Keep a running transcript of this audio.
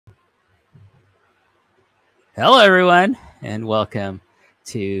Hello, everyone, and welcome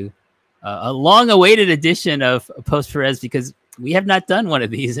to a long-awaited edition of Post Perez because we have not done one of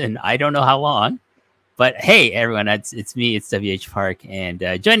these in I don't know how long. But hey, everyone, it's me, it's WH Park, and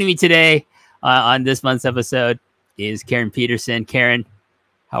joining me today on this month's episode is Karen Peterson. Karen,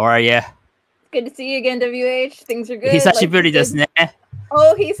 how are you? Good to see you again, WH. Things are good. Hisashiburi desu ne.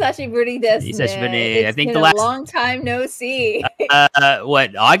 Oh, hisashiburi desu ne. Hisashiburi. I think been the last long time no see.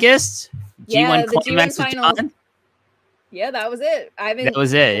 what, August? Yeah, G1 the G1 finals. John? Yeah, that was it. That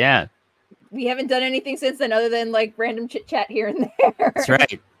was it. Yeah, we haven't done anything since then other than like random chit chat here and there. That's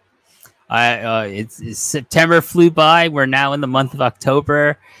right. It's September flew by. We're now in the month of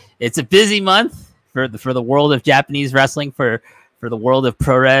October. It's a busy month for the world of Japanese wrestling, for the world of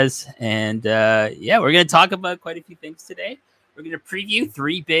PURORESU, and yeah, we're gonna talk about quite a few things today. We're gonna preview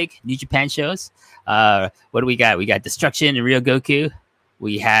 3 big New Japan shows. What do we got? We got Destruction in Ryogoku.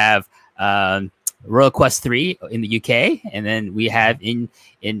 We have Royal Quest 3 in the UK, and then we have in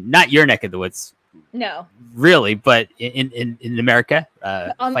not your neck of the woods. No, really, but in America,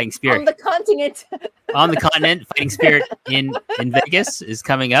 Fighting Spirit on the continent. On the continent, Fighting Spirit in Vegas is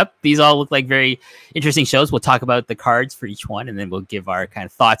coming up. These all look like very interesting shows. We'll talk about the cards for each one, and then we'll give our kind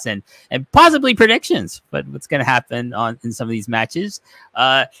of thoughts and possibly predictions. But what's going to happen in some of these matches,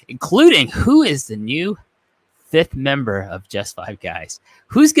 including who is the new 5th member of Just 5 Guys?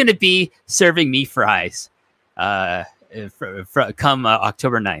 Who's going to be serving me fries come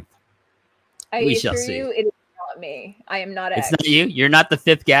October 9th? We shall see. It is not me. I am not. It's not you. You're not the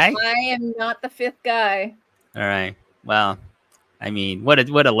 5th guy. I am not the 5th guy. All right. Well, I mean, what a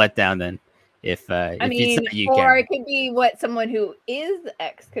letdown then. If it's not you, or Karen. it could be what someone who is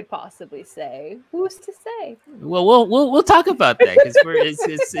X could possibly say. Who's to say? Well, we'll talk about that because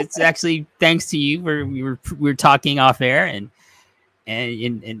it's actually thanks to you. We're talking off air and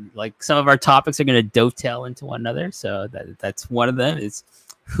like some of our topics are going to dovetail into one another. So that's one of them is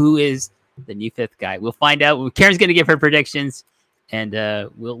who is the new 5th guy. We'll find out. Karen's going to give her predictions, and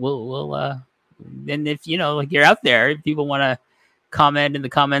we'll and if like you're out there, if people want to comment in the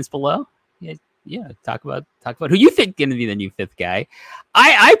comments below, yeah, talk about who you think going to be the new 5th guy.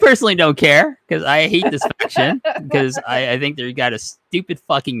 I personally don't care because I hate this faction because I think they got a stupid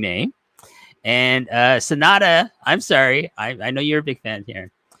fucking name. And Sonata, I'm sorry, I know you're a big fan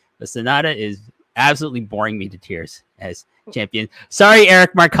here, but Sonata is absolutely boring me to tears as champion. Sorry,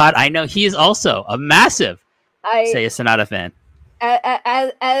 Eric Marcotte. I know he is also a massive a Sonata fan.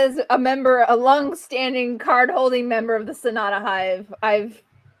 As a member, a long-standing card-holding member of the Sonata Hive, I've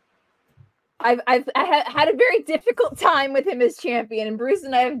had a very difficult time with him as champion, and Bruce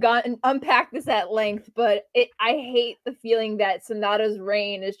and I have unpacked this at length. But I hate the feeling that Sonata's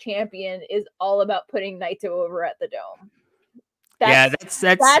reign as champion is all about putting Naito over at the Dome. That's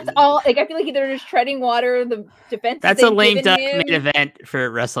all. Like I feel like they're just treading water. The defense. That's a lame duck main event for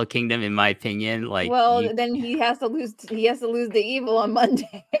Wrestle Kingdom, in my opinion. Like, then he has to lose. He has to lose the Evil on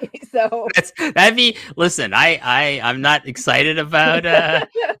Monday. So that'd be. Listen, I'm not excited about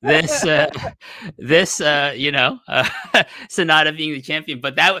this. Sonata being the champion,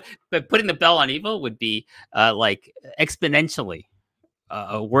 but putting the belt on Evil would be like exponentially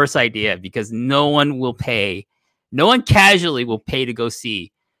a worse idea because no one casually will pay to go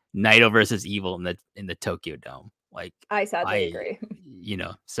see Naito versus Evil in the Tokyo Dome. Like I sadly agree.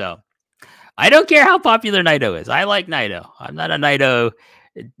 So I don't care how popular Naito is. I like Naito. I'm not a Naito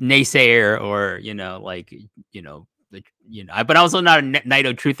naysayer or but also not a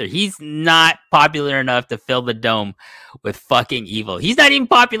Naito truther. He's not popular enough to fill the dome with fucking Evil. He's not even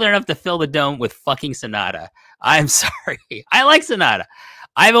popular enough to fill the dome with fucking Sonata. I'm sorry. I like Sonata.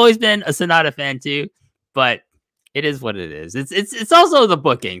 I've always been a Sonata fan too, but it is what it is. It's also the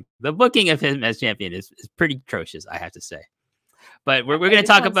booking. The booking of him as champion is pretty atrocious, I have to say. But we're going to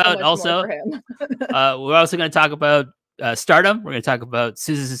talk about also. We're also going to talk about Stardom. We're going to talk about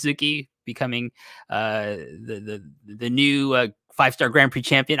Suzu Suzuki becoming the new 5-star Grand Prix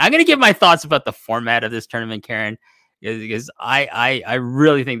champion. I'm going to give my thoughts about the format of this tournament, Karen, because I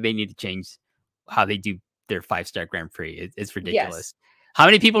really think they need to change how they do their 5-star Grand Prix. It's ridiculous. Yes. How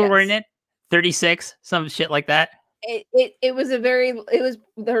many people were in it? 36, some shit like that. It was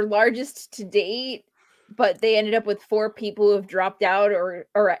their largest to date, but they ended up with 4 people who have dropped out or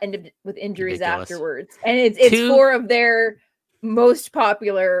ended up with injuries afterwards, and it's 4 of their most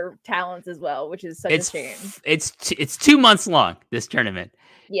popular talents as well, which is such a shame. It's 2 months long, this tournament.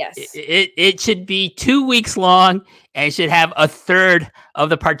 Yes, it should be 2 weeks long, and it should have a third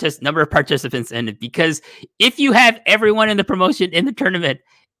of the number of participants in it. Because if you have everyone in the promotion in the tournament,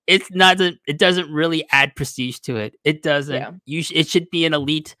 it doesn't really add prestige to it. It doesn't. Yeah. It should be an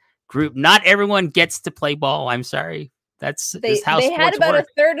elite group. Not everyone gets to play ball. I'm sorry. That's how they sports had about work.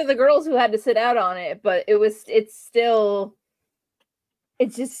 a third of the girls who had to sit out on it, but it's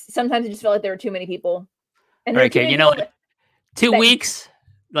just sometimes it just felt like there were too many people. And Okay, you know what? 2 weeks,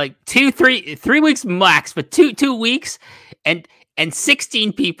 like 3 weeks max, but two weeks and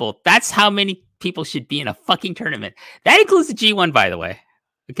 16 people. That's how many people should be in a fucking tournament. That includes the G1, by the way.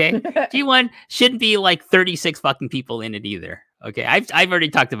 Okay, G1 shouldn't be like 36 fucking people in it either. Okay, I've already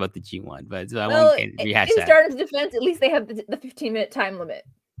talked about the G1, but so I won't rehash that. In Stardom's defense, at least they have the 15-minute time limit.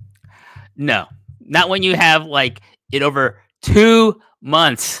 No, not when you have like it over 2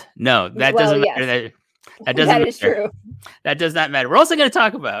 months. No, that doesn't matter. That doesn't matter. That is true. That does not matter. We're also going to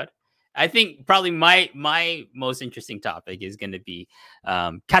talk about, I think probably my most interesting topic is going to be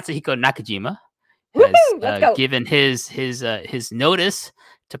Katsuhiko Nakajima has given his notice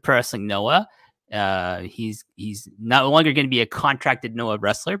to Pro Wrestling Noah. He's no longer going to be a contracted Noah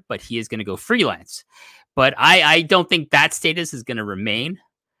wrestler, but he is going to go freelance. But I don't think that status is going to remain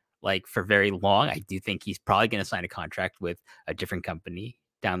like for very long. I do think he's probably going to sign a contract with a different company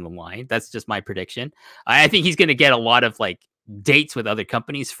down the line. That's just my prediction. I think he's going to get a lot of like dates with other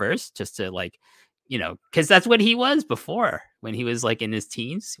companies first, just to like, you know, because that's what he was before when he was like in his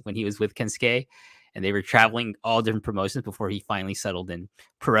teens, when he was with Kensuke. And they were traveling all different promotions before he finally settled in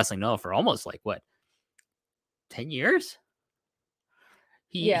Pro Wrestling Noah for almost like what, 10 years?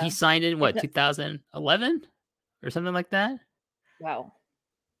 He signed in what, 2011 or something like that. Wow.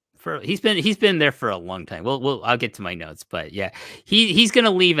 He's been there for a long time. I'll get to my notes, but yeah, he's gonna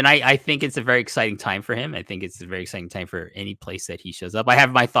leave, and I think it's a very exciting time for him. I think it's a very exciting time for any place that he shows up. I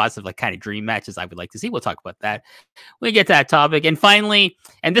have my thoughts of like kind of dream matches I would like to see. We'll talk about that when we get to that topic. And finally,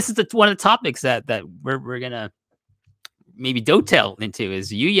 and this is one of the topics that we're gonna maybe dovetail into,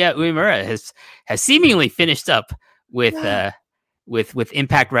 is Yuya Uemura has seemingly finished up with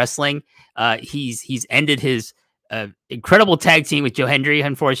Impact Wrestling. He's ended his incredible tag team with Joe Hendry,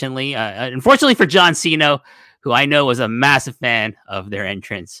 unfortunately. Unfortunately for John Cena, who I know was a massive fan of their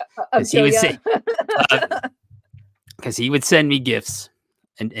entrance. Because he would send me gifts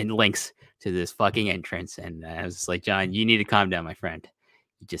and links to this fucking entrance. And I was like, John, you need to calm down, my friend.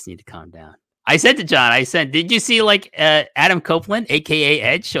 You just need to calm down. I said to John, did you see like Adam Copeland, aka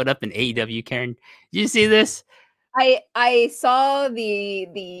Edge, showed up in AEW, Karen? Did you see this? I saw the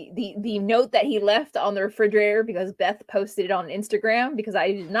note that he left on the refrigerator because Beth posted it on Instagram, because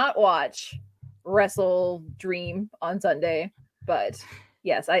I did not watch Wrestle Dream on Sunday, but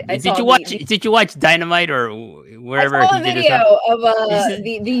yes, I did. Did you watch Dynamite or wherever? I saw a video of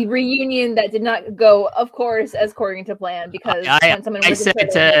the reunion that did not go, of course, as according to plan, because I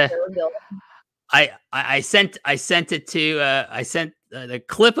sent the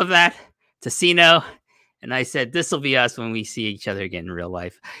clip of that to Sino. And I said, this will be us when we see each other again in real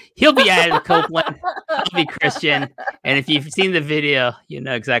life. He'll be Adam Copeland. I'll be Christian. And if you've seen the video, you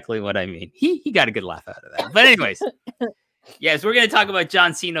know exactly what I mean. He got a good laugh out of that. But anyways, yes, we're going to talk about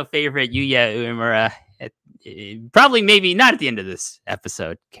John Cena favorite Yuya Uemura. Probably, maybe not at the end of this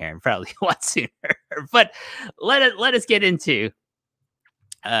episode, Karen. Probably a lot sooner. But let us get into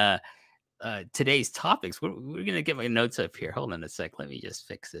today's topics. We're going to get my notes up here. Hold on a sec. Let me just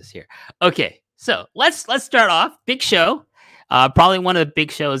fix this here. Okay. So let's start off. Big show, probably one of the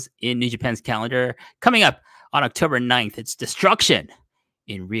big shows in New Japan's calendar, coming up on October 9th. It's Destruction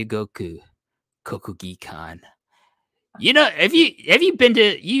in Ryogoku Kokugikan. You know, you haven't been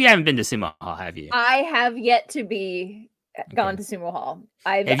to Sumo Hall, have you? I have yet to be gone to Sumo Hall.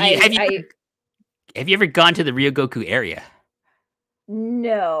 Have you ever gone to the Ryogoku area?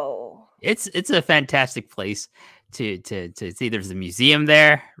 No. It's a fantastic place to see. There's a museum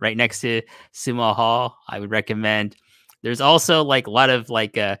there right next to Sumo Hall. I would recommend. There's also like a lot of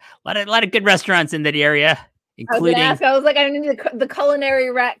good restaurants in that area, including. I was like, I need the culinary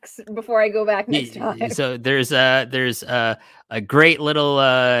recs before I go back next time. So there's a great little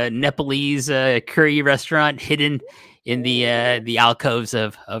Nepalese curry restaurant hidden in the alcoves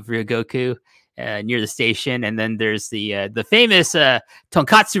of Ryogoku near the station, and then there's the famous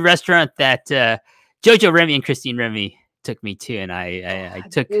tonkatsu restaurant that Jojo Remy and Christine Remy took me to, and I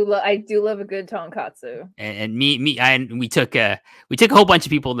do love a good tonkatsu. And we took a whole bunch of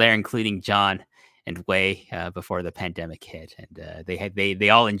people there, including John and Wei, before the pandemic hit, and they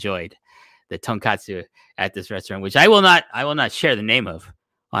all enjoyed the tonkatsu at this restaurant, which I will not share the name of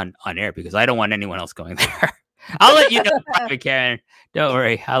on air because I don't want anyone else going there. I'll let you know in private, Karen. Don't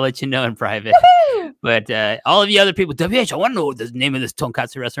worry, I'll let you know in private. But all of you other people, WH, I want to know what the name of this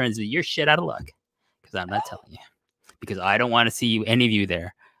tonkatsu restaurant is. You're shit out of luck. I'm not telling you, because I don't want to see any of you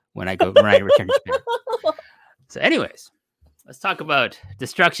there when I return to Japan. So anyways, Let's talk about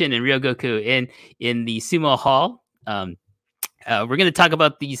Destruction and Ryogoku in the Sumo Hall. We're going to talk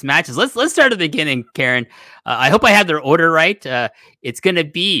about these matches. Let's start at the beginning, Karen. I hope I have their order right. It's going to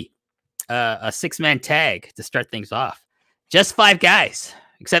be a 6-man tag to start things off. Just 5 guys,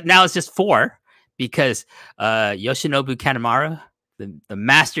 except now it's just 4 because Yoshinobu Kanemaru, the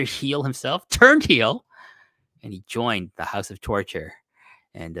master heel himself, turned heel, and he joined the House of Torture.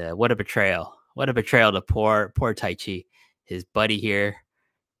 And what a betrayal! What a betrayal to poor Taichi. His buddy here,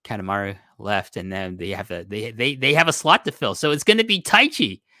 Kanemaru, left, and then they have a slot to fill. So it's going to be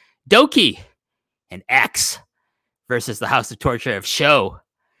Taichi, Doki, and X versus the House of Torture of Sho,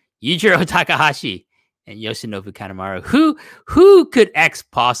 Yujiro Takahashi, and Yoshinobu Kanemaru. Who could X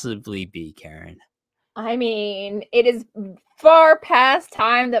possibly be, Karen? I mean, it is far past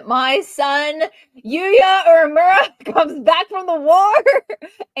time that my son Yuya Uemura comes back from the war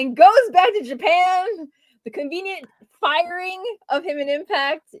and goes back to Japan. The convenient firing of him in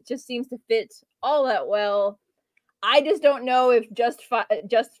Impact, it just seems to fit all that well. I just don't know if just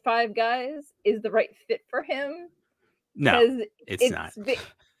 5 guys is the right fit for him. No, it's not.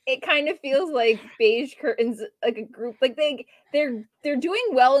 It kind of feels like Beige Curtains, like a group, like they're doing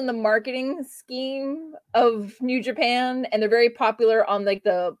well in the marketing scheme of New Japan, and they're very popular on like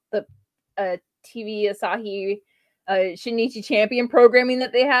the TV Asahi Shinichi Champion programming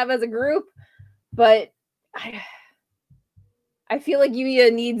that they have as a group, but I feel like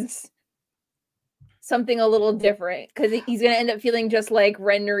Yuya needs something a little different because he's going to end up feeling just like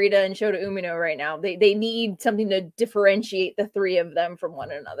Ren Narita and Shota Umino right now. They need something to differentiate the 3 of them from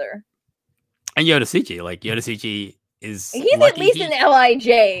one another. And Yoda is he's at least an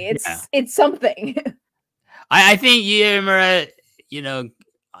LIJ. It's something. I think Uemura,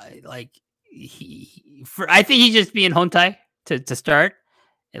 I think he's just being Hontai to start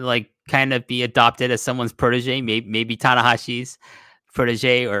and like kind of be adopted as someone's protege, maybe Tanahashi's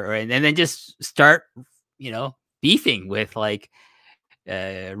protege, or and then just start, beefing with like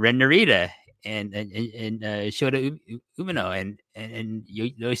Ren Narita and Shota Umino and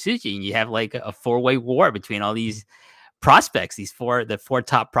Yosuji, and you have like a 4-way war between all these prospects, the 4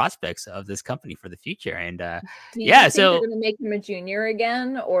 top prospects of this company for the future. And so they're gonna make him a junior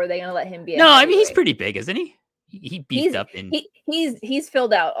again, or are they gonna let him be? No, I mean he's pretty big, isn't he? He beefed up and he's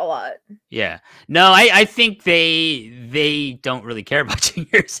filled out a lot. Yeah. No, I think they don't really care about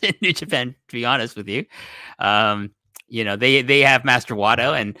juniors in New Japan, to be honest with you. They have Master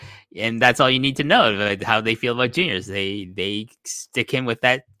Wado, and that's all you need to know how they feel about juniors. They stick him with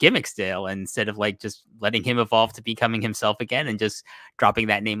that gimmick still instead of like just letting him evolve to becoming himself again and just dropping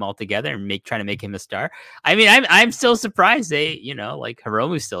that name altogether and trying to make him a star. I mean, I'm still surprised like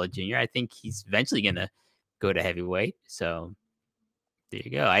Hiromu's still a junior. I think he's eventually gonna go to heavyweight. So there you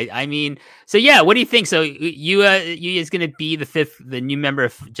go. I mean, so yeah, what do you think? So Yuya is going to be the new member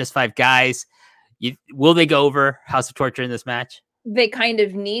of Just 5 Guys. Will they go over House of Torture in this match? They kind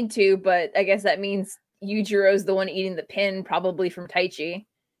of need to, but I guess that means Yujiro's the one eating the pin, probably from Taichi.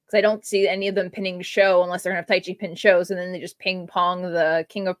 Because I don't see any of them pinning Sho unless they're going to have Taichi pin Sho, and then they just ping pong the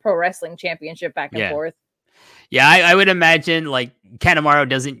King of Pro Wrestling Championship back and forth. Yeah, I would imagine like Kanemaru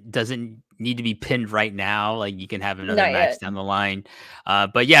doesn't need to be pinned right now. Like you can have another match down the line.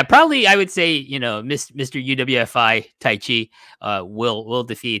 But yeah, probably I would say, Mr. UWFI Taichi will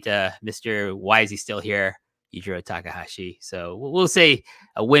defeat Mr. Why is he still here? Yujiro Takahashi. So we'll say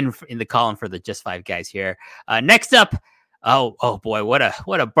a win in the column for the Just 5 Guys here. Next up, oh boy, what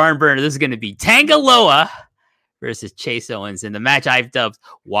a barn burner this is going to be. Tangaloa versus Chase Owens in the match I've dubbed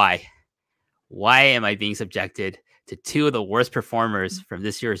Why am I being subjected to 2 of the worst performers from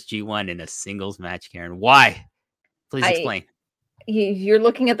this year's G1 in a singles match, Karen? Why? Please explain. You're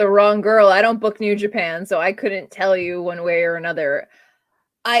looking at the wrong girl. I don't book New Japan, so I couldn't tell you one way or another.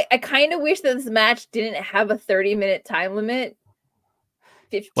 I kind of wish that this match didn't have a 30-minute time limit.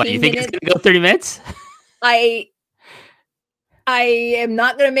 15 What, you think it's going to go 30 minutes? I am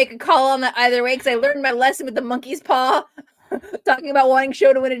not going to make a call on that either way because I learned my lesson with the monkey's paw. Talking about wanting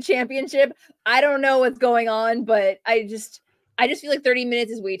Sho to win a championship. I don't know what's going on, but I just feel like 30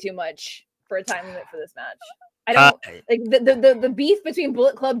 minutes is way too much for a time limit for this match. I don't like the beef between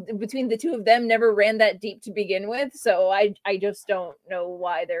Bullet Club, between the 2 of them, never ran that deep to begin with. So I just don't know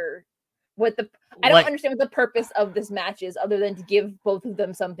why I don't understand what the purpose of this match is other than to give both of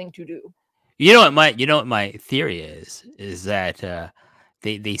them something to do. You know what my theory is that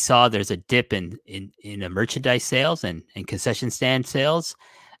they saw there's a dip in merchandise sales and concession stand sales,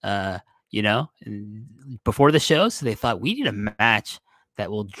 before the show. So they thought we need a match that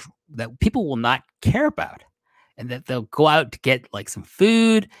people will not care about, and that they'll go out to get like some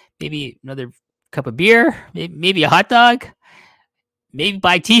food, maybe another cup of beer, maybe a hot dog, maybe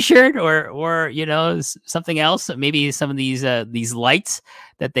buy a T-shirt or you know, something else. Maybe some of these lights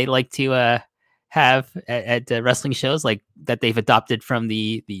that they like to have at wrestling shows, like that they've adopted from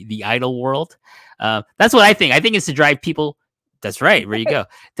the idol world. That's what I think. I think it's to drive people. That's right. Where you go.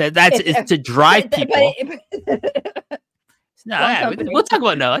 It's to drive people. No, we'll talk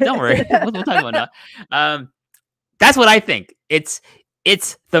about Noah. Don't worry. We'll talk about Noah. That's what I think. It's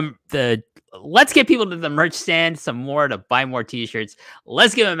the let's get people to the merch stand, some more to buy more T-shirts.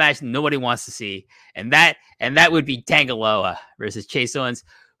 Let's give a match nobody wants to see, and that would be Tangaloa versus Chase Owens.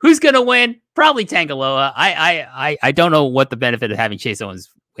 Who's gonna win? Probably Tangaloa. I don't know what the benefit of having Chase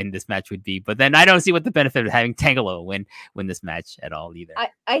Owens win this match would be, but then I don't see what the benefit of having Tangaloa win this match at all either.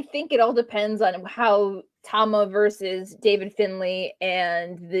 I think it all depends on how Tama versus David Finlay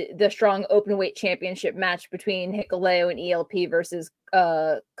and the strong openweight championship match between Hikuleo and ELP versus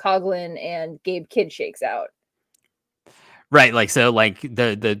Coughlin and Gabe Kidd shakes out. Right, like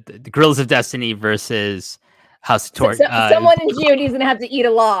the Guerrillas of Destiny versus House of Torch. Someone in GOD is gonna have to eat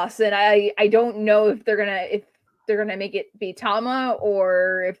a loss, and I don't know if they're gonna make it be Tama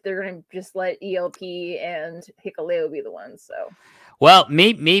or if they're gonna just let ELP and Hikuleo be the ones. So. Well,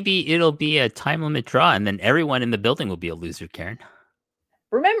 maybe it'll be a time limit draw, and then everyone in the building will be a loser, Karen.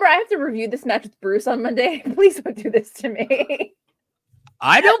 Remember, I have to review this match with Bruce on Monday. Please don't do this to me.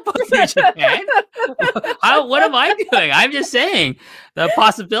 I don't book New Japan. What am I doing? I'm just saying the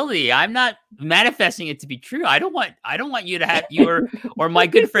possibility. I'm not manifesting it to be true. I don't want you to have or my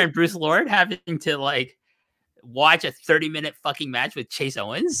good friend Bruce Lord having to like watch a 30-minute fucking match with Chase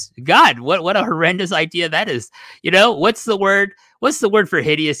Owens. God, what a horrendous idea that is. You know, what's the word for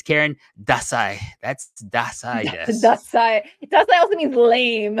hideous, Karen? Dasai. That's Dasai. Dasai. Dasai also means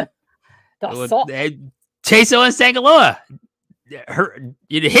lame. Chase Owens Tangaloa.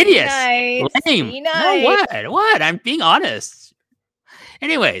 Hideous. Lame. Nice. No, what? I'm being honest.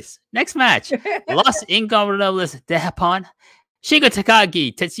 Anyways, next match. Los Ingobernables de Japón. Shingo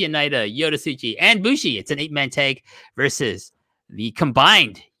Takagi, Tetsuya Naito, Yota Tsuji, and Bushi. It's an 8-man tag versus the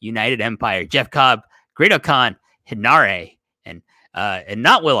combined United Empire. Jeff Cobb, Great Khan, Hinare, and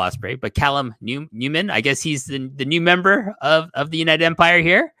not Will Ospreay, but Callum Newman. I guess he's the new member of the United Empire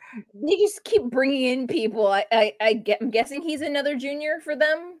here. They just keep bringing in people. I'm guessing he's another junior for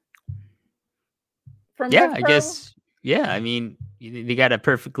them. I guess. Yeah, I mean, they got a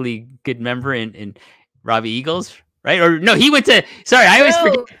perfectly good member in Robbie Eagles. Right? Or no, he went to. Sorry, I always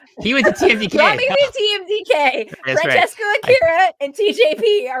forget. He went to TMDK. Robbie went to TMDK. Francesco Akira and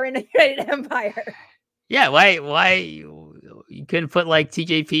TJP are in the United Empire. Yeah, why you couldn't put like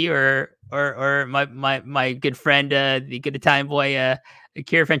TJP or my good friend, the good Italian boy,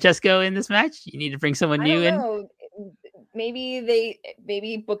 Akira Francesco in this match? You need to bring someone new in.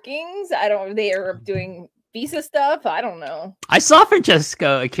 Maybe bookings. I don't. They are doing visa stuff. I don't know. I saw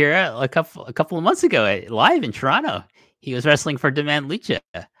Francesco Akira a couple of months ago live in Toronto. He was wrestling for Demand Lucha.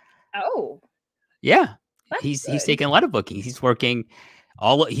 Oh, yeah. He's taking a lot of bookings. He's working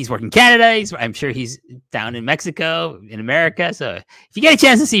Canada. I'm sure he's down in Mexico, in America. So if you get a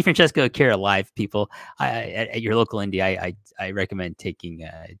chance to see Francesco Akira live, people at your local indie, I recommend taking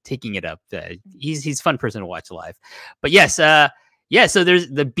it up. He's a fun person to watch live. But yes, so there's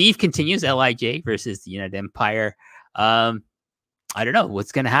the beef continues. LIJ versus the United Empire. I don't know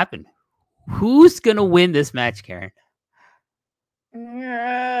what's gonna happen. Who's gonna win this match, Karen?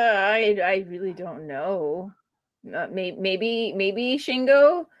 I really don't know. Maybe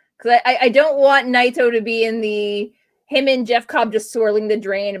Shingo, because I don't want Naito to be in him and Jeff Cobb just swirling the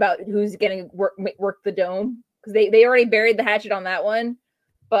drain about who's gonna work the dome, because they already buried the hatchet on that one.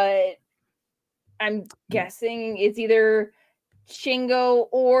 But I'm guessing it's either Shingo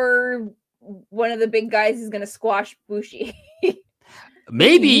or one of the big guys is going to squash Bushi.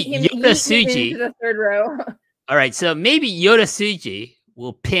 Maybe Yota Tsuji. The third row. All right, so maybe Yota Tsuji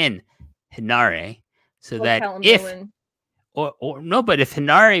will pin Hinare, so that if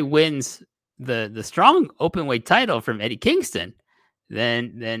Hinare wins the strong openweight title from Eddie Kingston,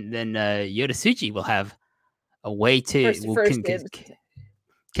 then Yota Tsuji will have a way to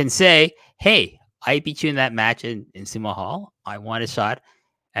can say, hey, I beat you in that match in Sumo Hall. I want a shot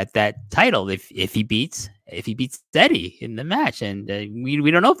at that title if he beats Eddie in the match, and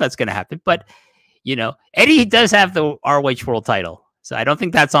we don't know if that's going to happen. But you know, Eddie does have the ROH World Title, so I don't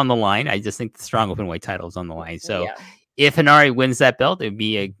think that's on the line. I just think the strong openweight title is on the line. So if Hinare wins that belt, I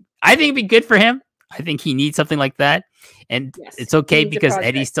think it'd be good for him. I think he needs something like that, and it's okay because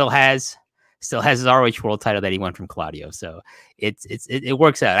Eddie still has his ROH World Title that he won from Claudio. So it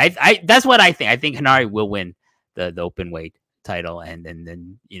works out. I that's what I think. I think Hinare will win the open weight title, and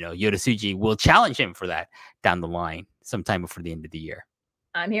then Yota Tsuji will challenge him for that down the line sometime before the end of the year.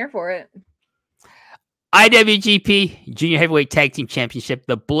 I'm here for it. IWGP Junior Heavyweight Tag Team Championship,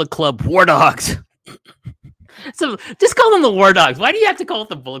 the Bullet Club War Dogs. So just call them the War Dogs. Why do you have to call it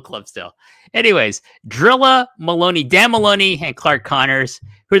the Bullet Club still? Anyways, Drilla Maloney, Dan Maloney, and Clark Connors,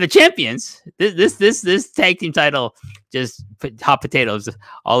 who are the champions. This tag team title just put hot potatoes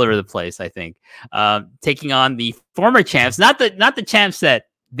all over the place, I think. Taking on the former champs, not the champs that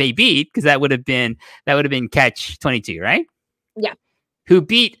they beat, because that would have been Catch 22, right? Yeah. Who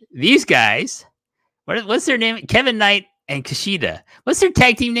beat these guys? What's their name? Kevin Knight and Kushida. What's their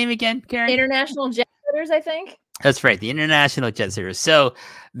tag team name again, Karen? International Jet Setters, I think. That's right, the International Jet Setters. So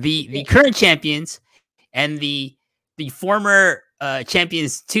the current champions and the former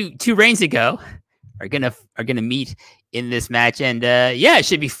champions two reigns ago are gonna meet in this match, and it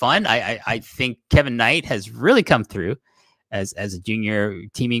should be fun. I think Kevin Knight has really come through as a junior,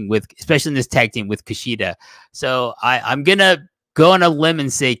 teaming with, especially in this tag team with Kushida. So I'm gonna go on a limb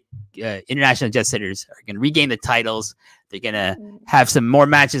and say International Jet Setters are gonna regain the titles. They're gonna have some more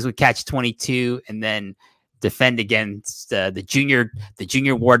matches with Catch 22, and then defend against the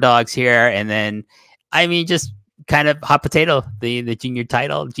junior War Dogs here, and then just kind of hot potato the junior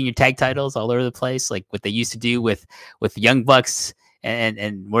tag titles all over the place, like what they used to do with Young Bucks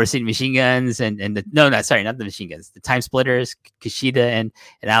and Motor City Machine Guns not the Machine Guns, the Time Splitters, Kushida and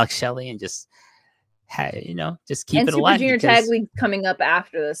Alex Shelley, and just keep it alive. Super Junior Tag League coming up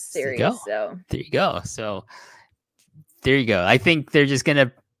after this series. There you go. So there you go. I think they're just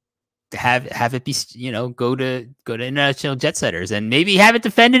gonna have it be, go to International Jet Setters, and maybe have it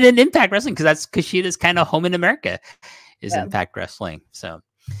defended in Impact Wrestling, because that's Kushida's kind of home in America is Impact Wrestling. So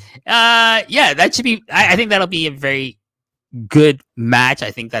that should be, I think that'll be a very good match.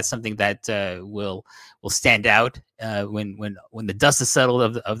 I think that's something that will stand out when the dust is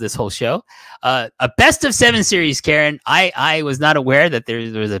settled of this whole show. A best of 7 series, Karen. I was not aware that there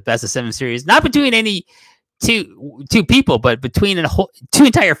was a best of 7 series, not between any two people, but between two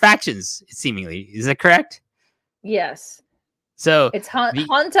entire factions, seemingly. Is that correct? Yes. So it's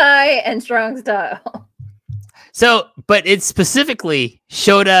Hontai and Strong Style. So, but it's specifically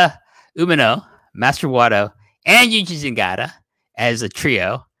Shota Umino, Master Wato, and Yuji Nagata as a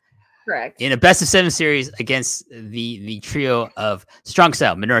trio. Correct. In a best of 7 series against the trio of Strong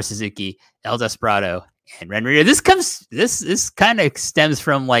Style, Minoru Suzuki, El Desperado, and Ren Narita. This kind of stems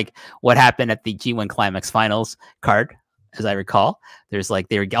from like what happened at the G1 Climax Finals card, as I recall. There's like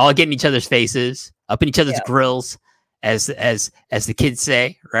they were all getting each other's faces, up in each other's grills, as the kids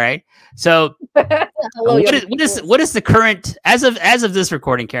say, right? So what is the current, as of this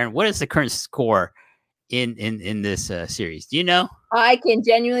recording, Karen? What is the current score in this series? Do you know? I can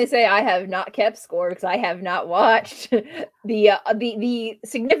genuinely say I have not kept score, because I have not watched the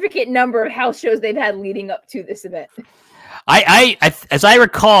significant number of house shows they've had leading up to this event. I as I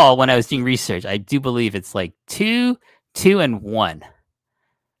recall when I was doing research, I do believe it's like 2, 2, and 1.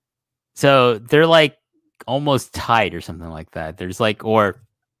 So they're like almost tied or something like that. There's like, or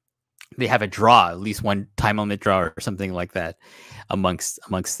they have a draw, at least one time limit draw or something like that amongst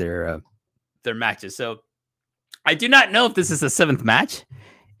their matches. So I do not know if this is the 7th match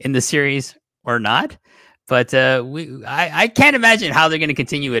in the series or not, but I can't imagine how they're going to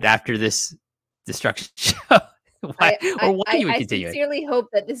continue it after this destruction show. why you would continue it? I sincerely hope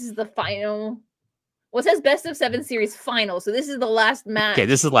that this is the final. Well, it says best of 7 series final, so this is the last match. Okay,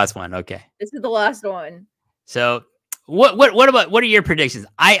 this is the last one. Okay, this is the last one. So what are your predictions?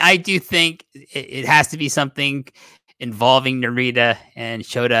 I do think it has to be something involving Narita and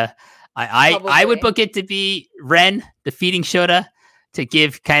Shota. I would book it to be Ren defeating Shota to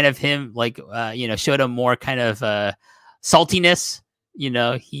give kind of him like Shota more kind of saltiness.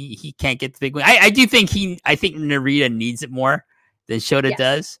 He can't get the big win. I think Narita needs it more than Shota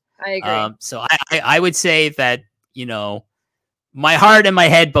does. I agree. So I would say that my heart and my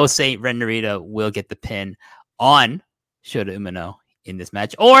head both say Ren Narita will get the pin on Shota Umino in this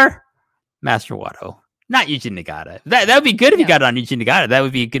match, or Master Wato. Not Yuji Nagata. That would be good if you got it on Yuji Nagata. That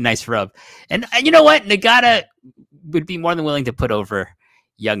would be a good, nice rub. And you know what? Nagata would be more than willing to put over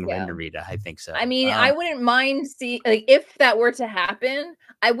young Ren Narita. I think so. I mean, I wouldn't mind if that were to happen,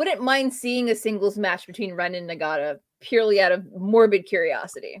 I wouldn't mind seeing a singles match between Ren and Nagata purely out of morbid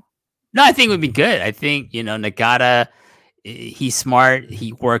curiosity. No, I think it would be good. I think, Nagata, he's smart.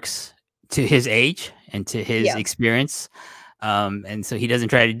 He works to his age and to his experience. And so he doesn't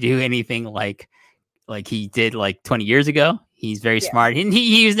try to do anything like he did like 20 years ago. He's very smart. And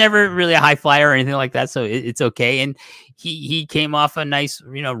he was never really a high flyer or anything like that. So it's okay. And he came off a nice,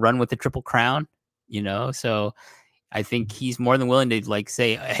 run with the Triple Crown, so I think he's more than willing to like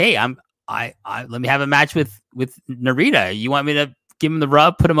say, hey, I let me have a match with Narita. You want me to give him the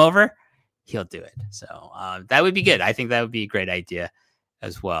rub, put him over? He'll do it. So that would be good. I think that would be a great idea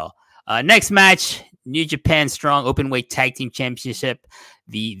as well. Next match, New Japan Strong Openweight Tag Team Championship.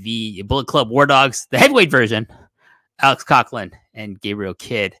 The Bullet Club War Dogs, the heavyweight version, Alex Coughlin and Gabriel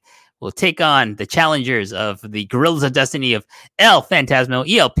Kidd will take on the challengers of the Gorillas of Destiny of El Phantasmo,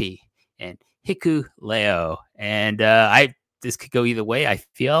 ELP, and Hiku Leo. And this could go either way, I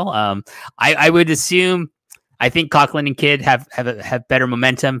feel. I would assume, I think Coughlin and Kidd have better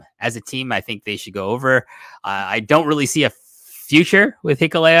momentum as a team. I think they should go over. I don't really see a future with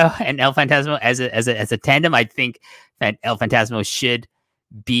Hikuleo and El Phantasmo as a tandem. I think that El Phantasmo should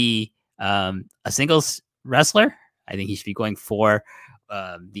be a singles wrestler. I think he should be going for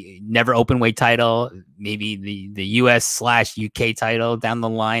the never open weight title, maybe the US/UK title down the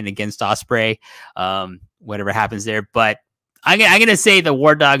line against Ospreay, whatever happens there. But I'm gonna say the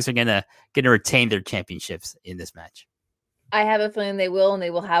War Dogs are gonna retain their championships in this match. I have a feeling they will, and they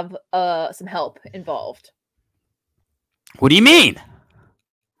will have some help involved. What do you mean?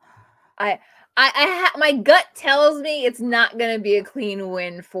 My gut tells me it's not going to be a clean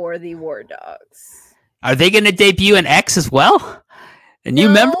win for the War Dogs. Are they going to debut an X as well? A new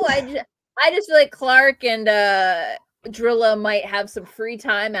member? I just feel like Clark and Drilla might have some free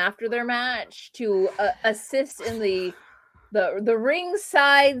time after their match to assist in the ring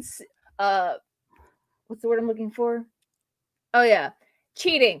sides. What's the word I'm looking for? Oh yeah,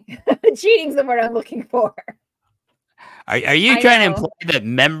 cheating. Cheating's the word I'm looking for. Are you trying to imply that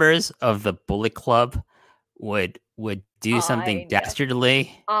members of the Bullet Club would do something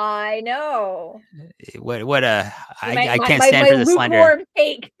dastardly? I know. I can't stand for the slander.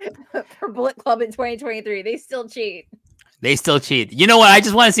 Take for Bullet Club in 2023. They still cheat. They still cheat. You know what? I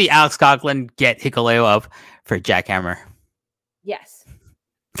just want to see Alex Coughlin get Hikuleo up for jackhammer. Yes.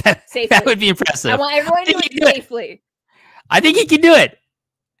 That would be impressive. I want everyone to do it safely. I think he can do it.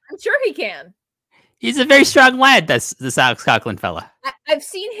 I'm sure he can. He's a very strong lad, this Alex Coughlin fella. I've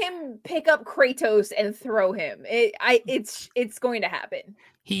seen him pick up Kratos and throw him. It's going to happen.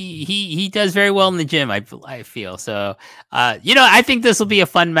 He does very well in the gym, I feel. So I think this will be a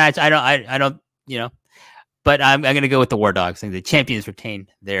fun match. I don't but I'm gonna go with the War Dogs. I think the champions retain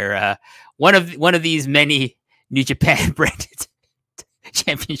their one of these many New Japan branded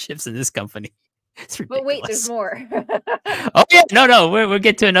championships in this company. But wait, there's more. Oh yeah, no, we'll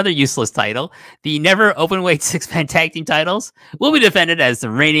get to another useless title. The never openweight 6-man tag team titles will be defended as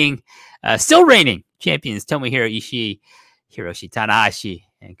the still reigning champions Tomohiro Ishii, Hiroshi Tanahashi,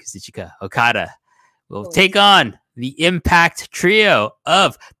 and Kazuchika Okada will take on the Impact trio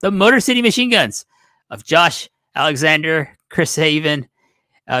of the Motor City Machine Guns of Josh Alexander, Chris Haven,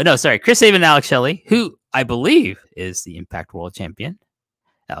 and Alex Shelley, who I believe is the Impact World Champion.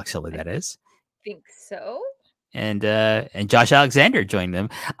 Alex Shelley, that is. Think so. And Josh Alexander joined them.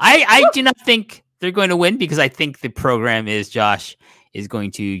 I do not think they're going to win because I think the program is Josh is going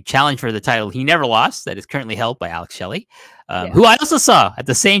to challenge for the title he never lost that is currently held by Alex Shelley, who I also saw at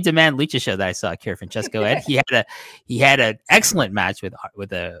the same Demand Lucha show that I saw Kira Francesco at. He had an excellent match by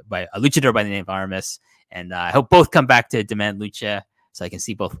a luchador by the name of Aramis, and I hope both come back to Demand Lucha so I can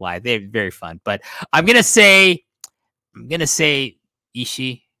see both live. They're very fun. But I'm gonna say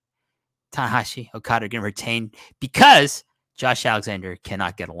Ishii, Tanahashi, Okada are going to retain because Josh Alexander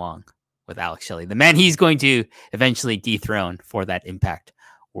cannot get along with Alex Shelley, the man he's going to eventually dethrone for that Impact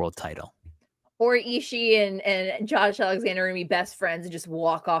World title. Or Ishii and Josh Alexander are going to be best friends and just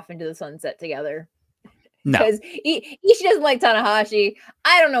walk off into the sunset together. No. Because Ishii doesn't like Tanahashi.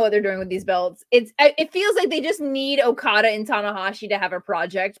 I don't know what they're doing with these belts. It feels like they just need Okada and Tanahashi to have a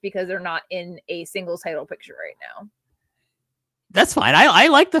project because they're not in a single title picture right now. That's fine. I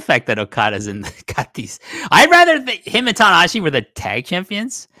like the fact that Okada's got these. I'd rather him and Tanahashi were the tag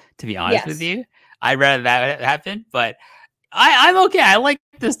champions, to be honest with you. I'd rather that happen, but I'm okay. I like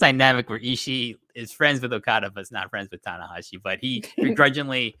this dynamic where Ishii is friends with Okada, but is not friends with Tanahashi. But he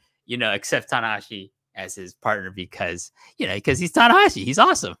begrudgingly, accepts Tanahashi as his partner because he's Tanahashi. He's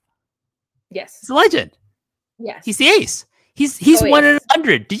awesome. Yes. He's a legend. Yes. He's the ace. He's 1 in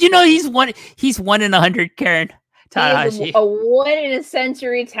 100. Did you know he's 1 in 100, Karen? Tanahashi. A 1 in a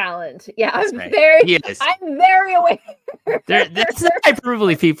century talent. Yeah, I'm right. I'm very aware. That's not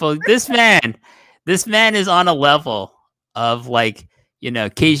hyperbole, people. This man is on a level of Keiji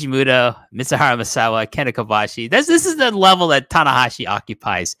Muto, Mitsuharu Misawa, Kenta Kobashi. This is the level that Tanahashi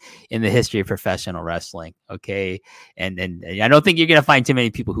occupies in the history of professional wrestling. Okay, and I don't think you're gonna find too many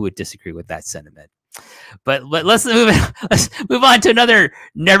people who would disagree with that sentiment. But let's move on to another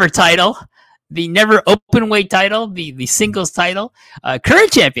never title. the never open weight title, the singles title,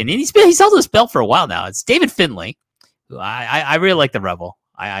 current champion, and he's held this belt for a while now. It's David Finlay, who I really like the Rebel.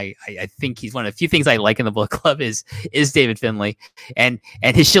 I think he's one of the few things I like in the Bullet Club is David Finlay and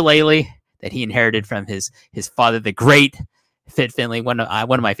his shillelagh that he inherited from his father, the great Fit Finlay, one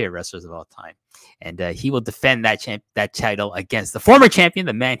of my favorite wrestlers of all time. And he will defend that title against the former champion,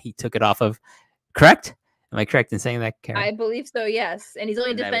 the man he took it off of. Correct? Am I correct in saying that, Karen? I believe so, yes. And he's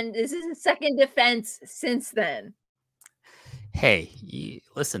only this is his second defense since then. Hey,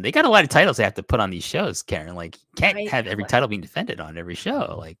 listen, they got a lot of titles they have to put on these shows, Karen. Like, you can't have every title being defended on every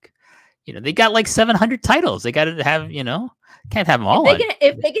show. Like, they got like 700 titles. They got to have, can't have them all.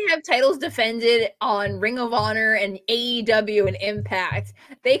 If they can have titles defended on Ring of Honor and AEW and Impact,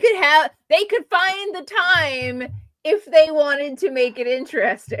 they could find the time if they wanted to make it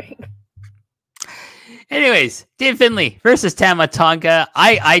interesting. Anyways, David Finlay versus Tama Tonga.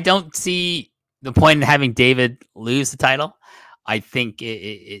 I don't see the point in having David lose the title. I think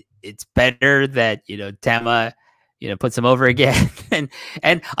it's better that Tama puts him over again. and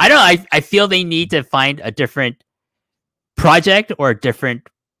I don't know. I feel they need to find a different project or a different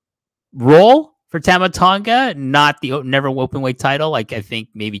role for Tama Tonga, not the never open weight title. Like, I think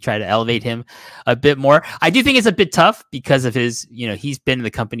maybe try to elevate him a bit more. I do think it's a bit tough because of his, he's been in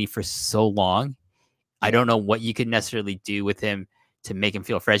the company for so long. I don't know what you could necessarily do with him to make him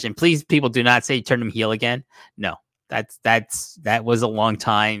feel fresh. And please, people, do not say turn him heel again. No, that was a long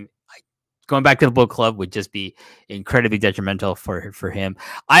time. Going back to the Bullet Club would just be incredibly detrimental for him.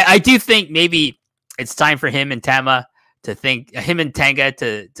 I do think maybe it's time for him and Tanga to think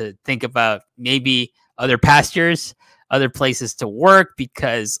about maybe other pastures, other places to work,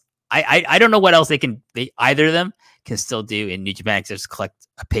 because I don't know what else either of them can still do in New Japan, just collect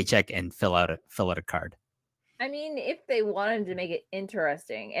a paycheck and fill out a card. I mean, if they wanted to make it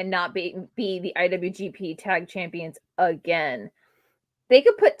interesting and not be the IWGP Tag Champions again, they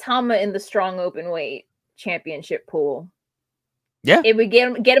could put Tama in the strong open weight championship pool. Yeah, it would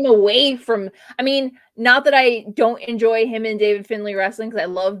get him away from. I mean, not that I don't enjoy him and David Finlay wrestling, because I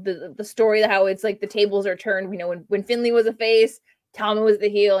love the story, how it's like the tables are turned. When Finlay was a face, Tama was the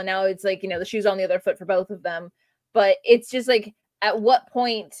heel, and now it's like the shoe's on the other foot for both of them. But it's just like, at what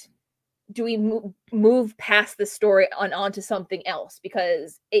point do we move past the story onto something else?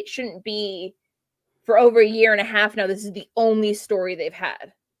 Because it shouldn't be, for over a year and a half now, this is the only story they've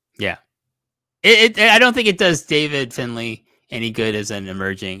had. Yeah. I don't think it does David Finlay any good as an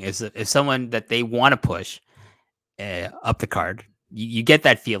emerging, as someone that they want to push up the card. You get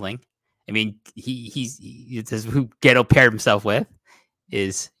that feeling. I mean, he's who Geto paired himself with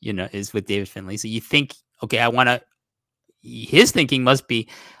is with David Finlay. So you think, okay, his thinking must be,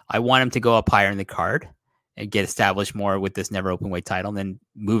 I want him to go up higher in the card and get established more with this never open weight title, and then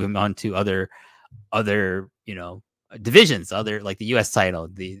move him on to other divisions, other, like the US title,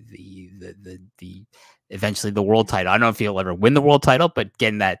 the eventually the world title. I don't know if he'll ever win the world title, but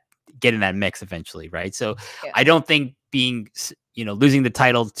get in that mix eventually, right? So yeah. I don't think losing the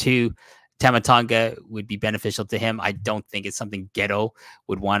title to Tama Tonga would be beneficial to him. I don't think it's something Geto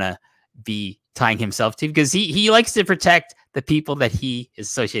would want to be tying himself to, because he likes to protect the people that he is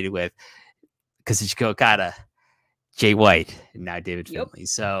associated with. Kazuchika Okada, Jay White, and now David Finlay.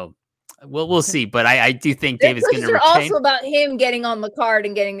 So we'll see, but I do think David's going to retain. Also about him getting on the card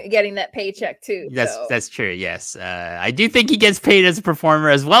and getting that paycheck too. That's true. Yes, I do think he gets paid as a performer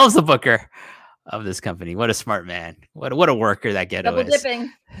as well as the booker of this company. What a smart man! What a worker that Geto is. Double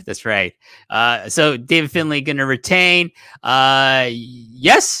dipping. That's right. So David Finlay going to retain.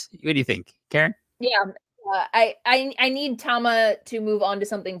 Yes. What do you think, Karen? Yeah. I need Tama to move on to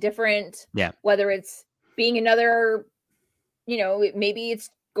something different. Yeah. Whether it's being another, maybe it's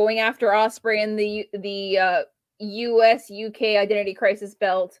going after Ospreay and the US UK Identity Crisis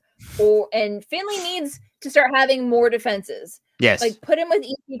belt, and Finlay needs to start having more defenses. Yes. Like, put him with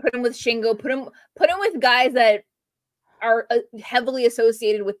Ishii, put him with Shingo, put him with guys that are heavily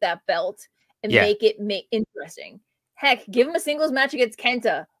associated with that belt, and make it interesting. Heck, give him a singles match against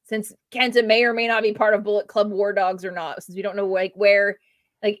Kenta, since Kenta may or may not be part of Bullet Club War Dogs or not, since we don't know where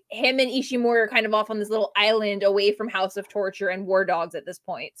him and Ishimori are kind of off on this little island away from House of Torture and War Dogs at this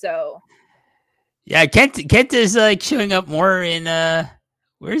point. So yeah, Kenta is like showing up more in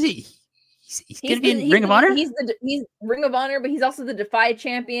where is he? He's gonna be in Ring of Honor? He's Ring of Honor, but he's also the Defy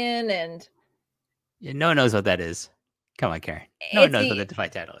champion, and no one knows what that is. Come on, Karen. No one knows what the Defy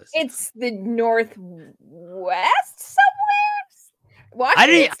title is. It's the Northwest somewhere.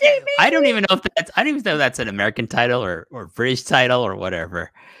 Washington State, I don't even know if that's I don't even know if that's an American title or British title or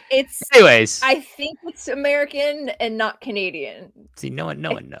whatever. Anyways, I think it's American and not Canadian. See, no one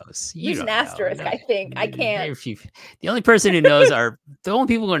knows. You There's don't an asterisk. know. I think I can't. The only person who knows are the only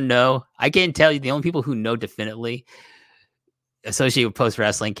people who know. I can't tell you the only people who know definitely associated with post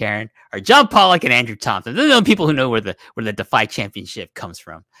wrestling, Karen, are John Pollock and Andrew Thompson. They're the only people who know where the Defy Championship comes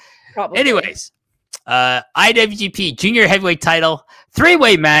from. Probably. Anyways, IWGP Junior Heavyweight Title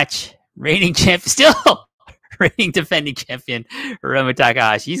 3-way match. Reigning champ, still reigning defending champion Hiromu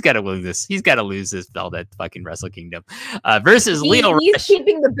Takahashi. He's got to lose this. He's got to lose this belt at fucking Wrestle Kingdom. Versus Lio Rush. He's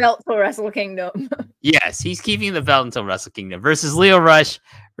keeping the belt till Wrestle Kingdom. Yes, he's keeping the belt until Wrestle Kingdom. Versus Lio Rush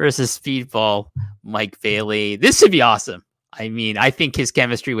versus Speedball Mike Bailey. This should be awesome. I mean, I think his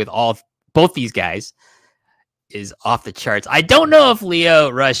chemistry with both these guys is off the charts. I don't know if Lio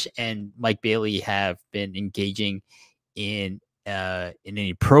Rush and Mike Bailey have been engaging in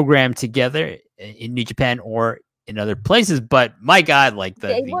any program together in New Japan or in other places, but my God, like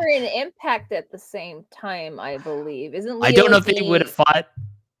they were in Impact at the same time, I believe. Isn't Lio I don't know if they would have fought.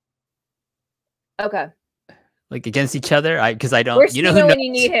 Okay. Like against each other, because I don't. Where's you know who when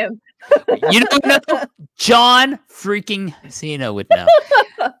you need him? You know, John freaking Cena would know.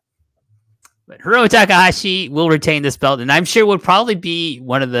 But Hiromu Takahashi will retain this belt, and I'm sure will probably be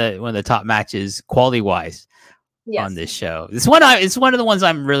one of the top matches quality wise on this show. It's one of the ones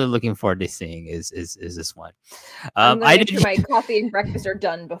I'm really looking forward to seeing. Is this one? Make sure my coffee and breakfast are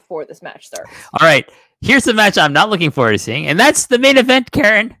done before this match starts. All right. Here's the match I'm not looking forward to seeing, and that's the main event,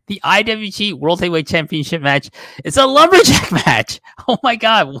 Karen, the IWG World Heavyweight Championship match. It's a lumberjack match. Oh my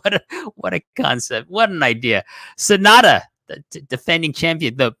God, what a concept. What an idea. Sonata, the defending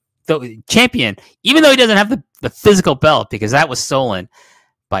champion, the champion, even though he doesn't have the physical belt because that was stolen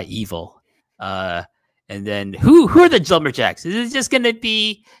by Evil. And then who are the lumberjacks? Is it just going to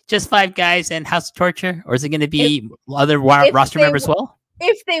be just 5 guys and House of Torture, or is it going to be other roster members as well?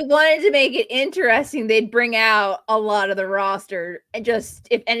 If they wanted to make it interesting, they'd bring out a lot of the roster and just,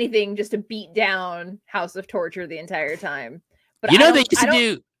 if anything, just to beat down House of Torture the entire time. But they used to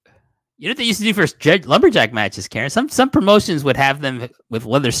do. You know what they used to do for lumberjack matches, Karen? Some promotions would have them with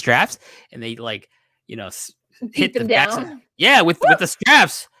leather straps, and they hit them down. Yeah, with the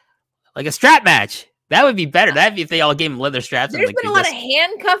straps, like a strap match. That would be better. That'd be if they all gave them leather straps. There's been a lot of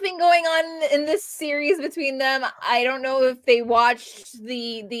handcuffing going on in this series between them. I don't know if they watched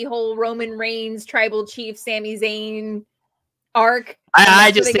the whole Roman Reigns Tribal Chief Sami Zayn arc.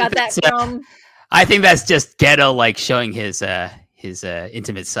 I just think that's from. I think that's just Ghetto like showing his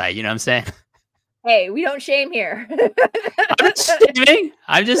intimate side. You know what I'm saying? Hey, we don't shame here. I'm not shaming.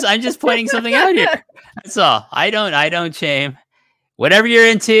 I'm just pointing something out here. That's all. I don't shame. Whatever you're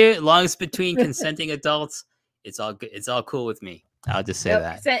into, as long as it's between consenting adults, it's all good. It's all cool with me. I'll just say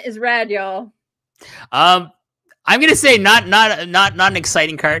that. Consent is rad, y'all. I'm gonna say not an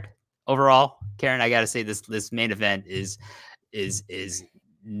exciting card overall, Karen. I gotta say this main event is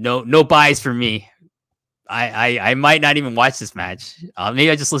no buys for me. I might not even watch this match. Maybe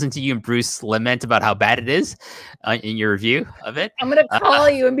I just listen to you and Bruce lament about how bad it is in your review of it. I'm gonna call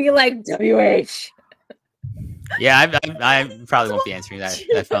you and be like, WH. Yeah, I probably won't be answering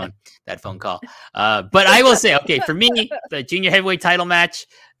that phone call. But I will say, okay, for me, the junior heavyweight title match,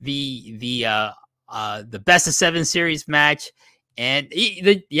 the best of 7 series match, and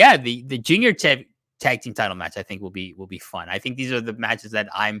the junior tag team title match, I think will be fun. I think these are the matches that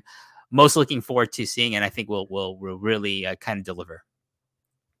I'm most looking forward to seeing, and I think will really kind of deliver.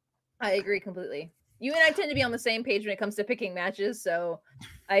 I agree completely. You and I tend to be on the same page when it comes to picking matches, so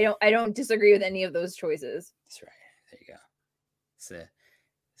I don't disagree with any of those choices. That's right. There you go.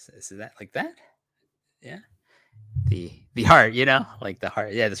 So that like that? Yeah. The heart, like the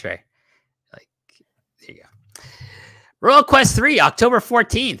heart. Yeah, that's right. Like there you go. Royal Quest 3, October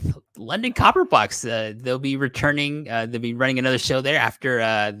 14th, London Copperbox. They'll be returning. They'll be running another show there after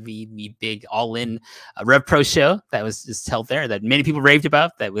the big all-in Rev Pro show that was just held there that many people raved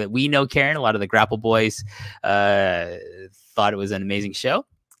about, that we know, Karen. A lot of the Grapple boys thought it was an amazing show.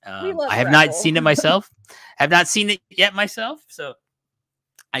 I have not seen it myself. Have not seen it yet myself, so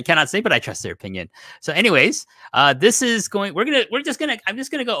I cannot say, but I trust their opinion. So anyways, this is going, I'm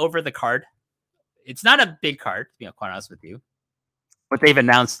just gonna go over the card. It's not a big card, to be quite honest with you. What they've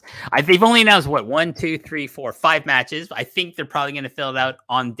announced, they've only announced 1, 2, 3, 4, 5 matches. I think they're probably going to fill it out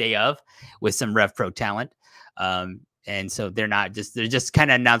on day of with some Rev Pro talent. And so they're just kind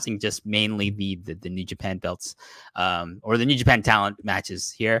of announcing just mainly the New Japan belts, or the New Japan talent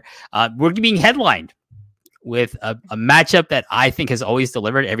matches here. We're being headlined with a matchup that I think has always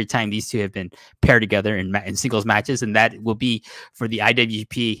delivered every time these two have been paired together in singles matches, and that will be for the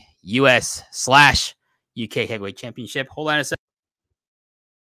IWGP US/UK Heavyweight Championship. Hold on a second.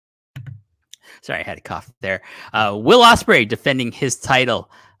 Sorry, I had a cough there. Will Ospreay defending his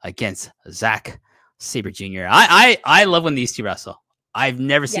title against Zack Sabre Jr. I love when these two wrestle. I've